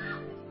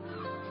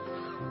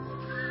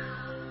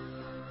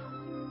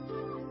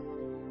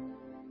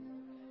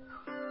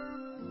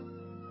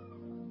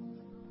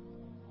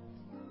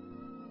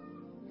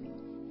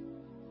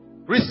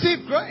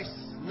 Receive grace.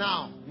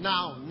 Now.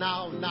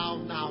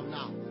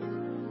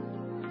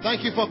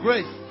 Thank you for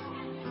grace.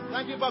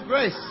 Thank you for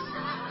grace.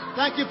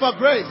 Thank you for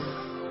grace.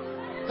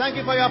 Thank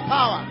you for your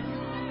power.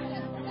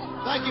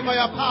 Thank you for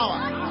your power.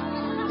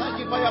 Thank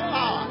you for your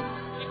power.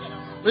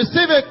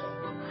 Receive it.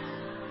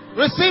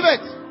 Receive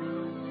it.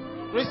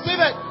 Receive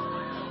it.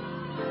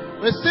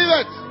 Receive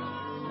it.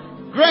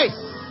 Grace.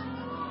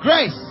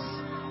 Grace.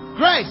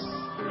 Grace.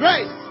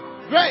 Grace.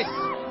 Grace.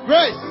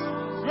 Grace.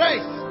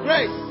 Grace.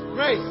 Grace.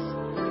 Grace.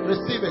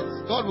 Receive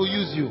it. God will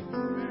use you.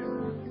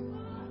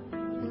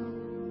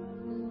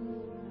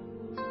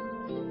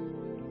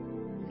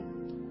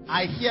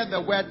 I hear the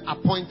word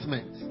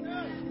appointment.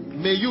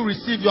 May you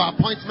receive your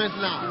appointment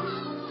now.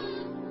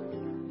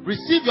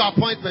 Receive your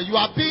appointment.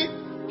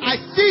 I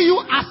see you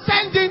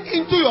ascending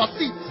into your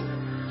seat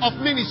of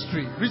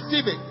ministry.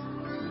 Receive it.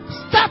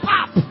 Step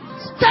up.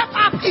 Step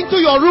up into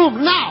your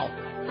room now.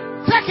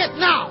 Take it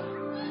now.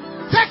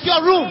 Take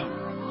your room.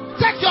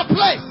 Take your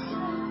place.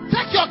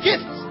 Take your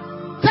gift.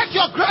 Take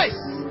your grace.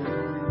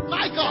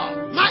 My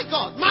God. My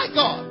God. My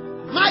God.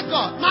 My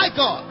God. My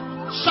God.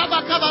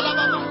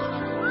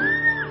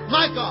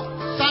 My God.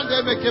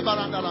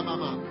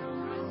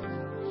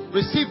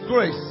 Receive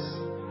grace.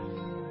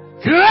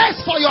 Grace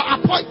for your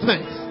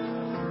appointment.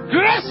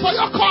 Grace for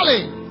your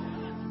calling.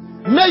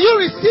 May you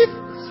receive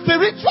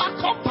spiritual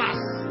compass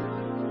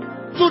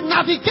to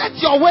navigate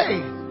your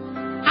way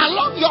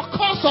along your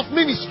course of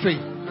ministry.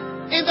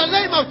 In the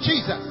name of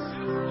Jesus.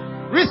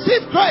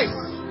 Receive grace.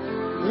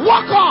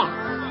 Walk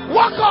on.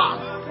 Walk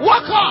on.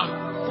 Walk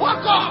on.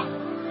 Walk on.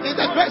 In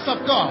the grace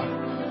of God.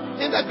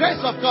 In the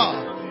grace of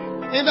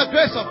God. In the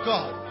grace of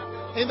God.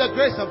 In the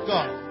grace of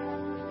God.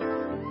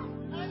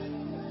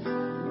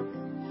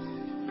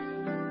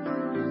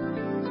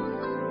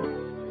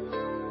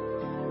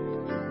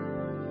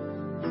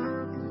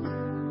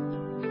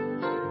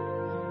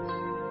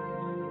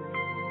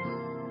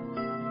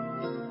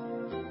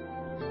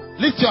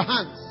 Lift your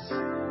hands.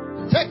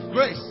 Take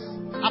grace.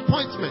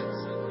 Appointment.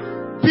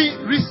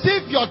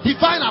 Receive your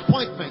divine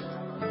appointment.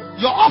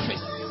 Your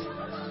office.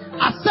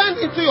 Ascend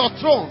into your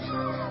throne.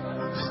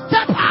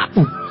 Step up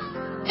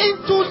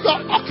into your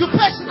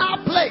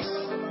occupational place.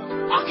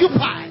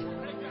 Occupy.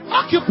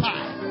 Occupy.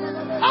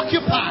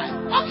 Occupy.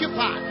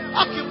 Occupy.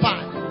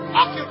 Occupy.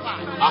 Occupy.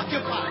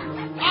 Occupy.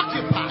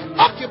 Occupy.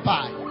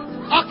 Occupy.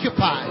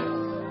 Occupy.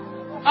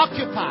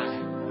 Occupy.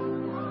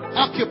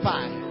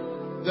 Occupy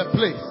the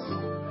place.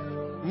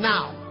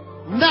 Now.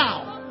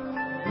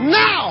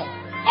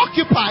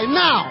 Occupy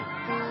now.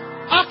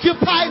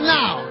 Occupy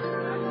now.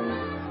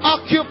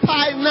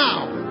 Occupy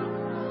now.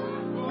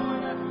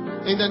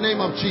 In the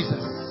name of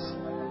Jesus.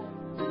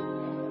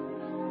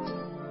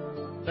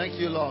 Thank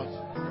you, Lord.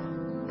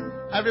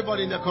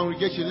 Everybody in the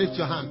congregation, lift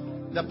your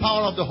hand. The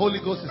power of the Holy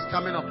Ghost is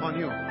coming upon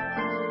you.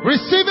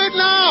 Receive it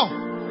now.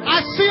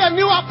 I see a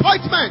new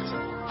appointment.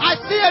 I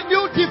see a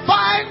new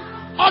divine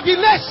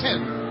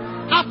ordination.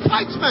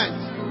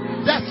 Appointment.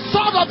 The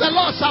sword of the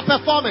Lord shall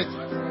perform it.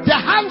 The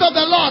hand of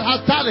the Lord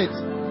has done it.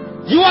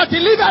 You are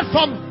delivered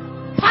from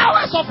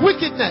powers of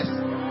wickedness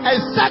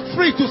and set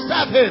free to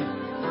serve Him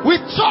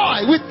with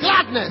joy, with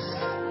gladness.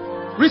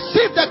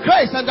 Receive the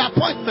grace and the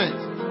appointment.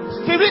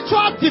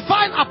 Spiritual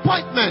divine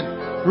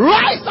appointment.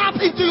 Rise up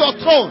into your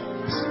throne.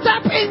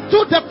 Step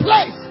into the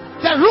place,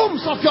 the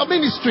rooms of your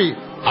ministry.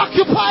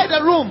 Occupy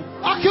the room.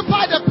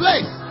 Occupy the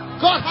place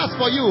God has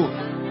for you.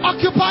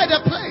 Occupy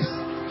the place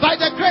by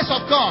the grace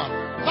of God.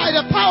 By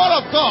the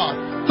power of God,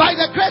 by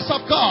the grace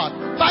of God,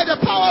 by the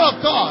power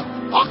of God.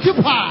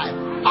 Occupy,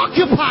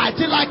 occupy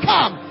till I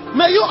come.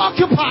 May you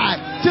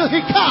occupy till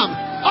He comes.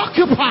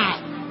 Occupy.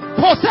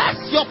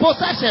 Possess your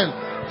possession.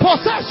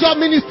 Possess your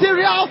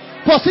ministerial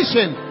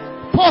position.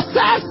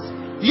 Possess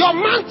your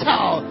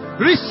mantle.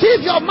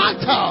 Receive your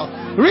mantle.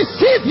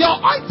 Receive your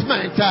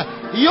ointment.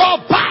 Your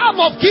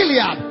balm of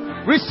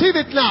Gilead. Receive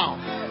it now.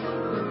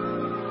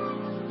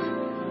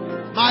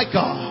 My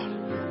God.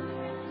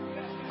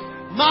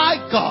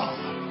 My God.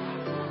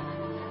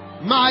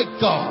 My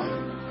God.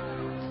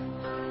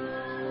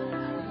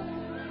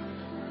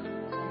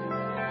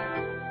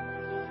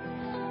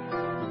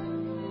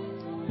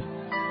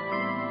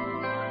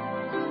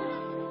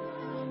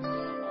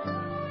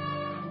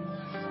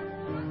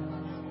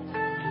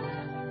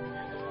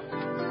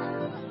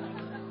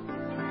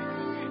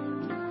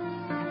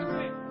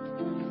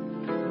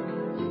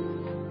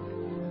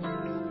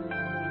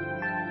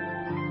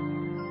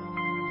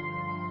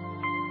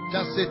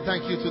 Just say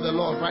thank you to the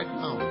Lord right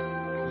now.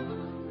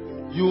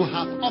 You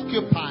have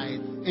occupied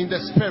in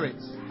the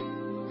Spirit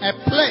a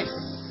place.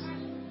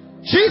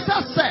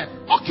 Jesus said,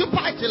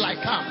 occupy till I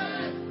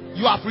come.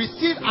 You have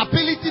received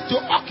ability to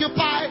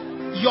occupy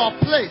your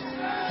place,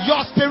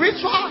 your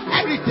spiritual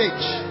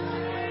heritage.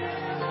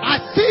 I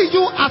see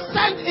you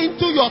ascend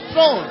into your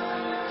throne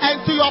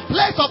and to your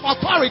place of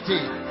authority.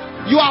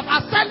 You have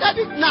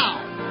ascended it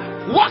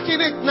now. Walk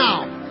in it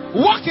now.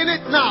 Walk in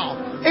it now.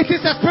 It is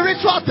a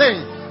spiritual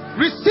thing.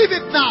 Receive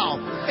it now.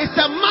 It's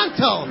a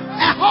mantle,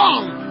 a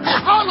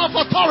horn of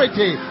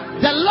authority.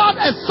 The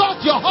Lord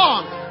exalts your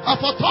horn of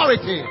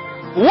authority.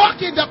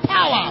 Walk in the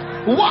power.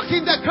 Walk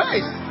in the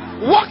grace.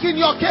 Walk in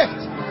your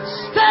gift.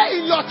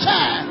 Stay in your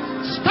chair.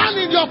 Stand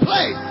in your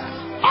place.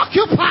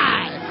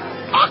 Occupy.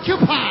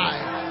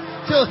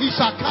 Occupy till He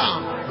shall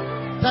come.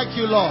 Thank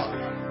you, Lord,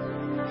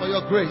 for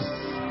your grace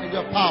and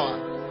your power.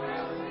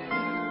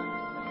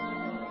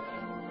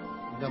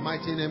 In the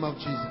mighty name of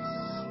Jesus.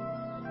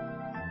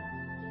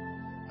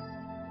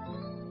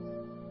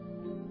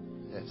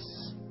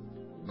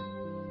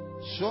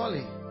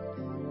 Surely,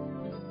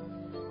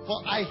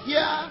 for I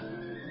hear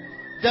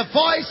the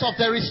voice of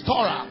the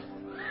restorer,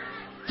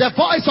 the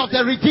voice of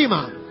the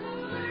redeemer,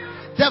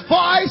 the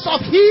voice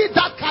of He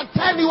that can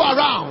turn you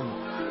around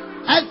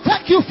and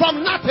take you from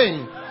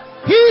nothing,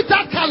 He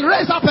that can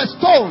raise up a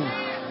stone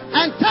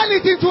and turn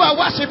it into a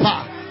worshiper.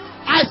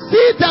 I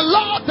see the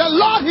Lord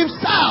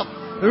Himself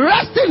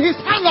resting His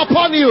hand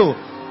upon you.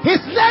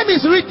 His name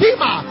is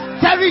Redeemer,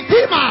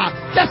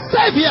 the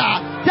Savior,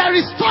 the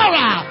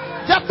Restorer,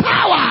 the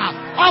power,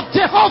 of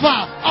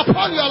Jehovah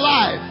upon your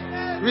life.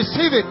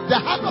 Receive it.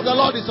 The hand of the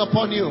Lord is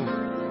upon you.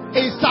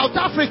 In South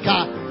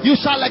Africa, you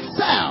shall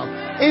excel.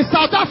 In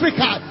South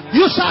Africa,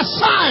 you shall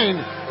shine.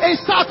 In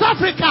South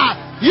Africa,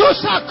 you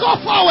shall go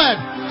forward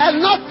and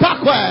not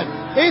backward.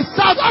 In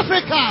South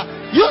Africa,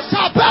 you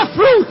shall bear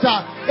fruit.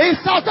 In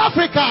South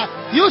Africa,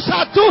 you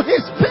shall do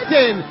His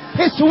bidding,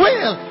 His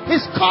will,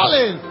 His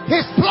calling,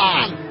 His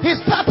plan, His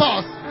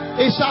purpose.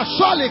 It shall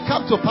surely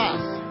come to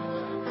pass.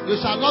 You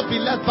shall not be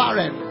left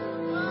barren.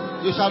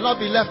 You shall not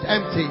be left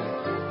empty.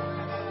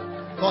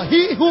 For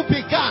He who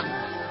began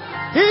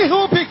 20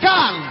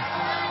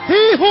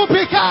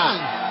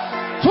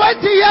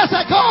 years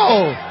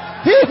ago,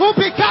 He who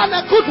began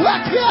a good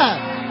work here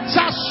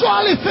shall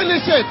surely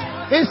finish it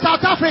in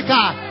South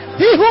Africa.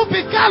 He who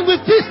began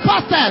with these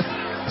pastors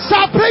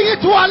shall bring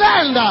it to an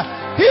end.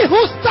 He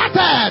who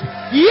started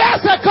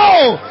years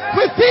ago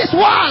with these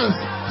ones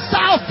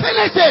shall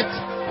finish it.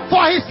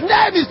 For His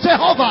name is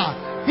Jehovah.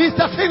 He is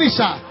the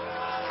finisher.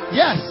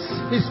 Yes,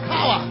 His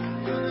power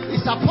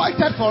is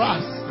appointed for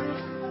us.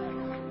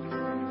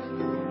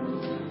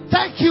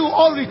 Thank you,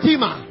 O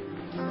Redeemer,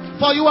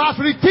 for you have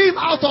redeemed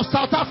out of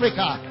South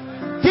Africa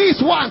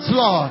these ones,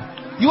 Lord.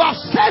 You have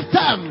saved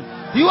them.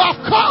 You have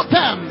called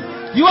them.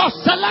 You have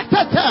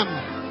selected them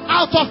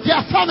out of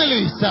their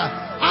families,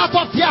 out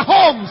of their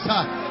homes,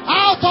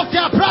 out of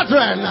their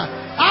brethren,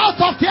 out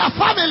of their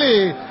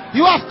family.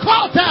 You have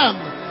called them.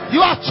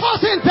 You have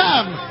chosen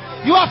them.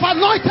 You have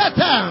anointed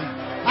them.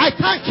 I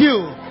thank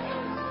you.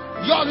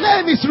 Your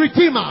name is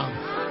Redeemer,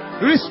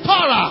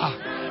 Restorer,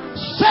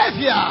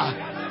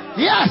 Savior.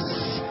 Yes,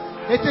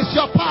 it is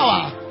your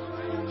power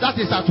that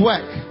is at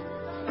work.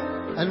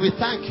 And we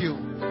thank you.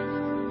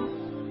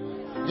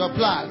 Your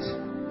blood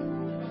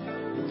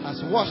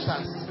has washed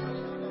us,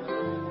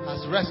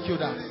 has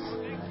rescued us.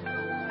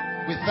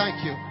 We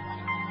thank you.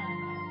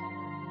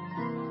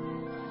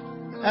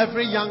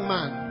 Every young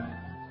man,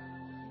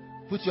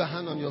 put your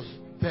hand on your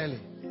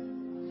belly.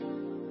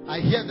 I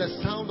hear the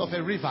sound of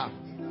a river.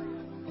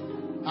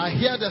 I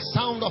hear the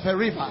sound of a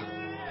river.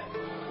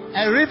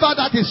 A river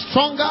that is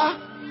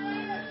stronger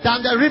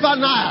than the river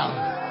Nile.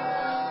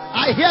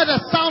 I hear the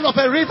sound of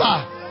a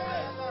river.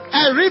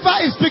 A river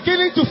is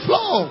beginning to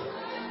flow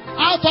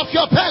out of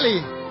your belly.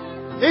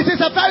 It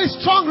is a very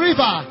strong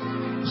river.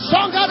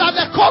 Stronger than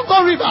the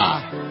Congo River.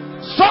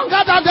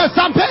 Stronger than the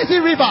Zambezi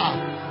River.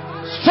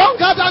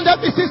 Stronger than the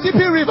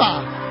Mississippi River.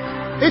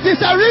 It is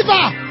a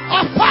river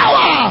of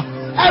power.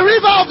 A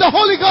river of the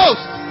Holy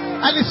Ghost.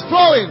 And it's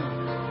flowing.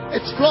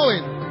 It's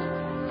flowing.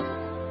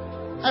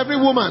 Every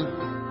woman,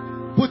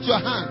 put your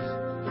hand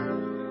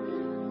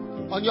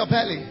on your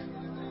belly.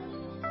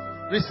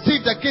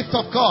 Receive the gift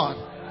of God.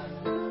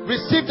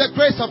 Receive the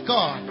grace of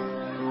God.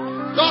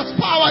 God's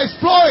power is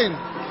flowing.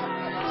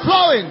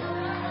 Flowing.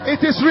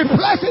 It is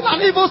replacing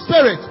an evil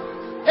spirit.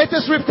 It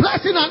is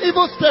replacing an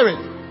evil spirit.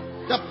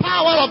 The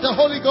power of the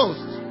Holy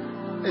Ghost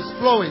is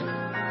flowing.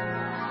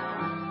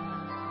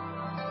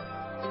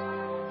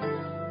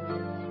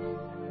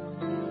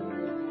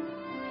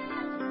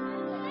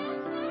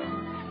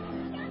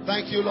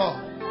 Thank you, Lord.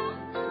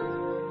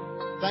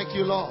 Thank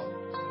you, Lord.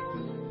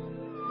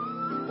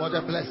 What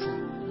a blessing.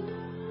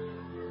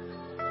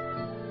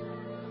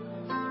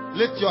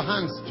 Lift your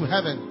hands to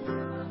heaven.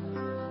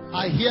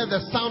 I hear the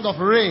sound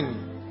of rain.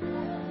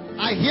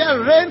 I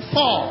hear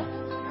rainfall.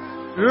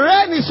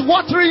 Rain is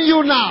watering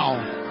you now.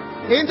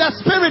 In the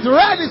spirit,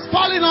 rain is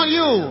falling on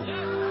you.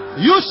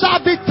 You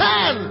shall be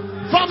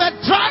turned from a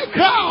dry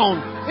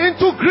ground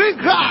into green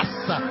grass.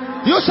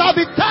 You shall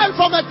be turned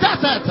from a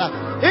desert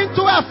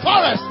into a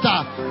forest.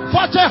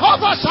 For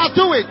Jehovah shall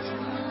do it.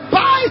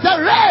 By the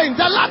rain,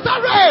 the latter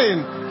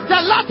rain, the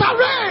latter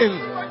rain,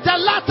 the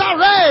latter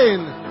rain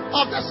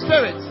of the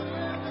Spirit.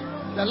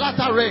 The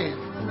latter rain.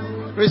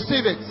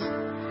 Receive it.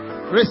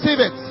 Receive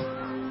it.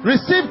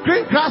 Receive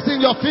green grass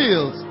in your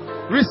fields.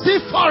 Receive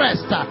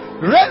forest.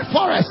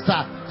 Rainforest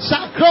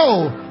shall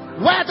grow.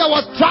 Where there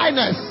was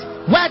dryness,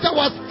 where there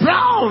was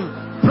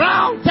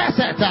brown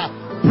desert,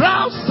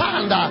 brown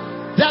sand,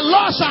 the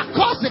Lord shall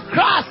cause the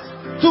grass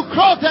to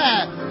grow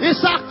there. It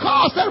shall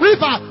cause the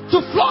river to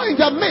flow in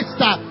the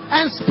midst,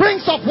 and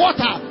springs of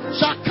water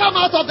shall come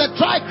out of the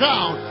dry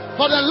ground.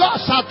 For the Lord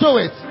shall do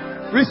it.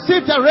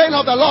 Receive the rain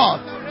of the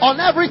Lord on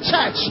every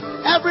church,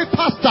 every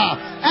pastor,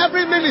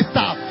 every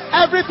minister,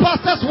 every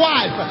pastor's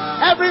wife,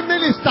 every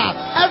minister,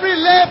 every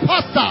lay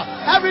pastor,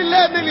 every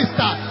lay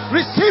minister.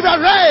 Receive the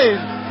rain.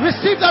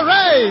 Receive the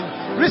rain.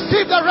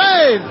 Receive the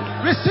rain.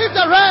 Receive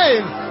the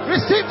rain.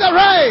 Receive the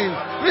rain.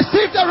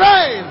 Receive the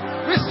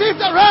rain. Receive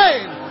the rain.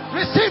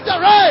 Receive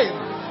the rain.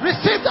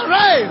 Receive the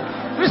rain.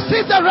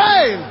 Receive the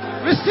rain.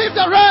 Receive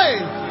the rain.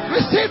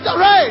 Receive the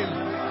rain.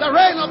 The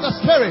rain of the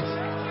Spirit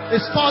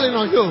is falling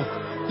on you.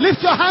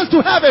 Lift your hands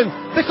to heaven,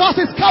 because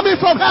it's coming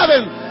from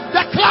heaven.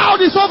 The cloud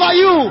is over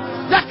you.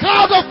 The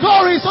cloud of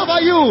glory is over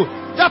you.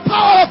 The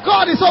power of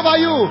God is over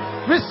you.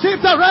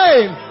 Receive the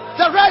rain.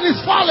 The rain is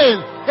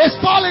falling. It's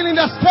falling in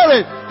the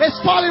Spirit. It's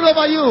falling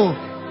over you.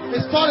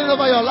 It's falling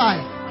over your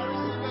life.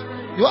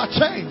 You are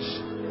changed.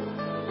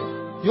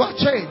 You are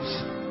changed.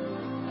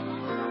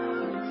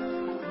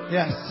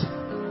 Yes.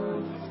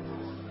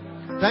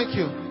 Thank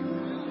you.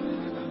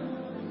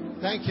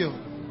 Thank you.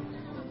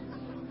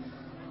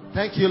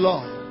 Thank you,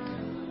 Lord,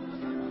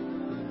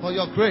 for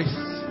your grace,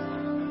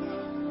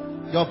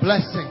 your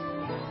blessing,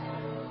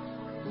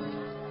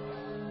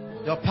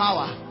 your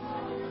power.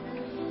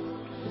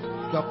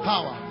 Your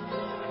power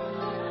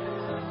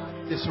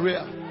is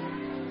real.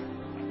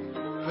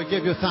 We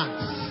give you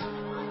thanks.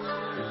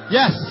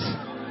 Yes.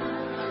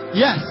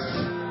 Yes.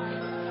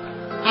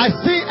 I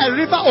see a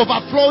river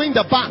overflowing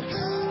the banks.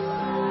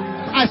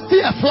 I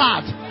see a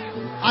flood.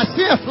 I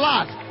see a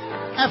flood.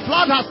 A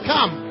flood has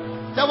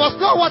come. There was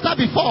no water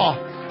before,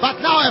 but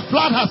now a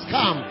flood has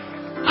come.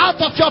 Out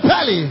of your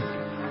belly.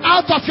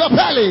 Out of your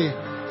belly.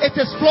 It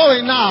is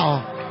flowing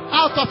now.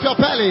 Out of your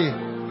belly.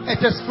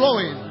 It is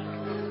flowing.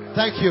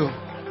 Thank you.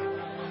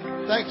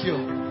 Thank you.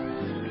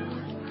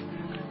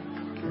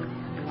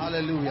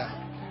 Hallelujah.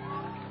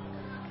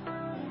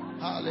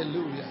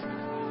 Hallelujah.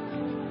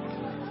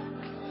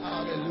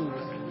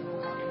 Hallelujah.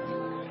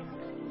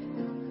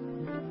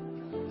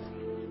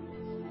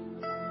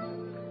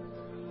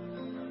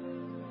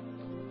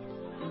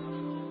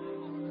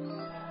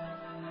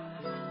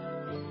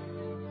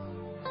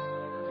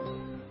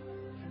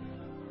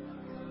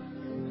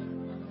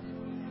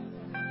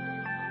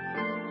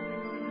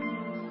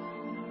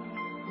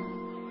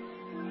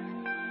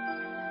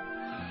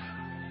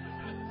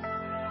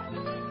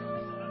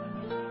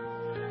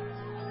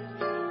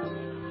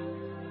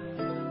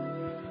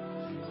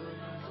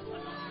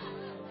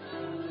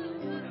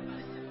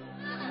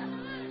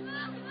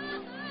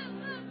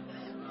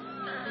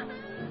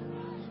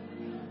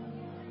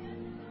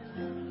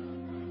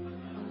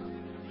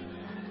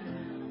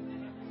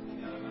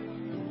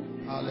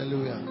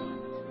 Hallelujah.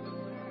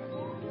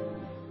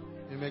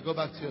 You may go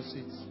back to your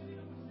seats.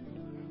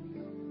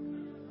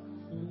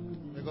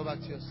 You may go back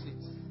to your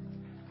seats.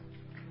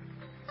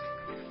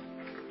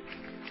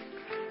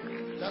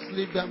 Just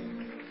leave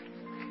them.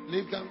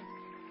 Leave them.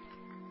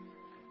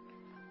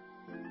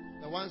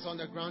 The ones on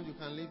the ground, you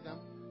can leave them.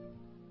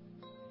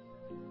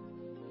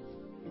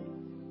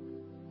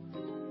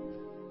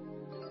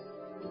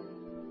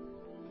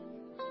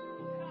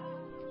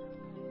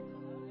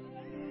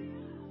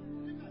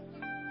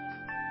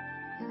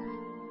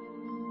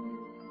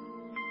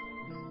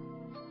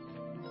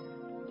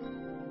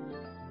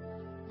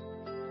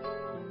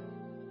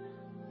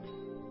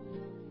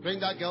 Bring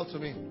that girl to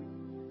me.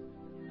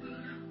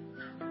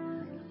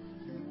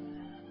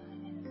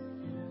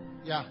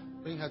 Yeah,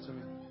 bring her to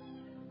me.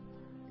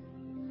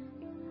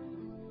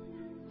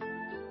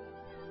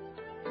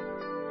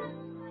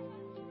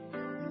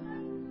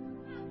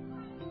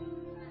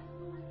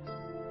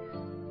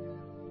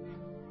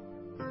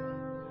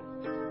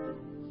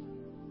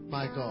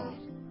 My God.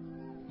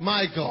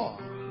 My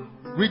God.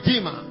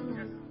 Redeemer.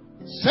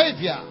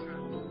 Savior.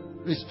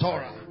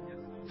 Restorer.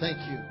 Thank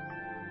you.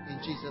 In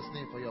Jesus'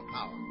 name for your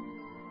power.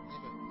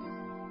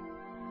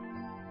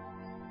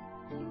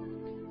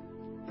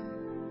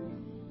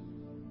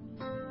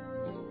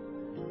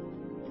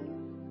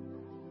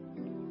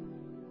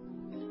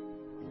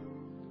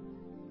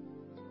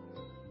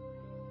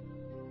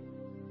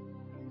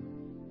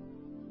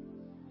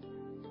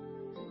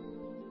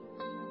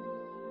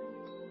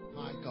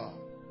 My God.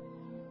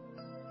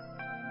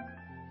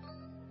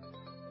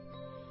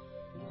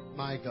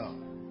 My God.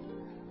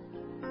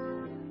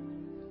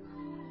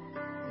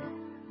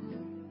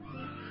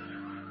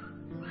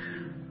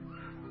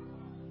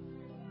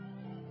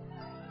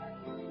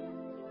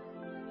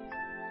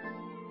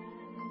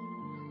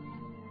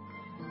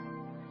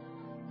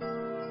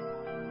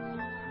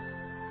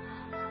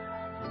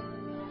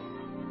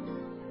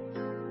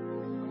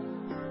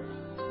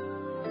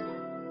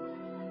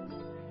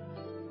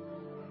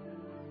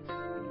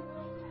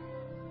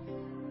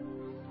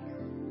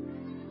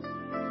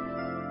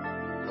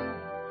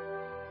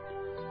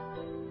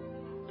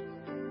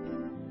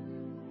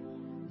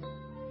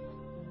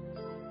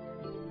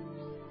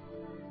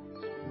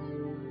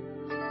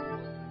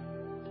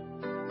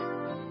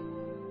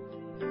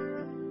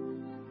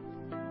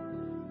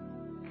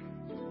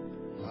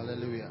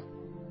 Hallelujah.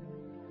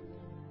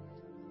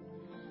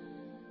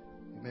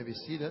 You may be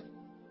seated.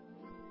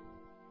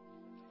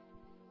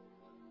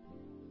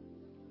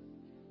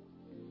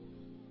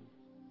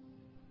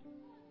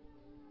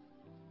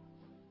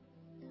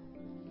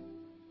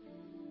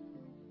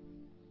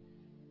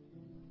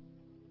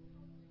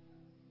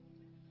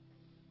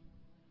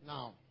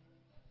 Now,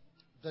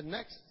 the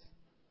next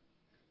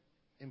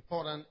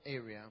important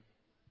area,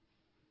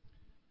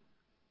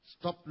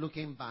 stop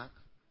looking back.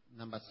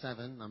 Number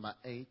 7, number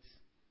 8.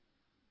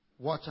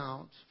 Watch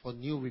out for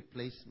new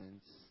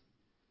replacements,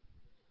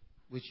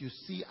 which you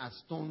see as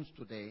stones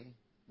today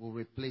will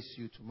replace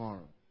you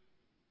tomorrow.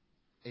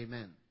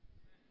 Amen.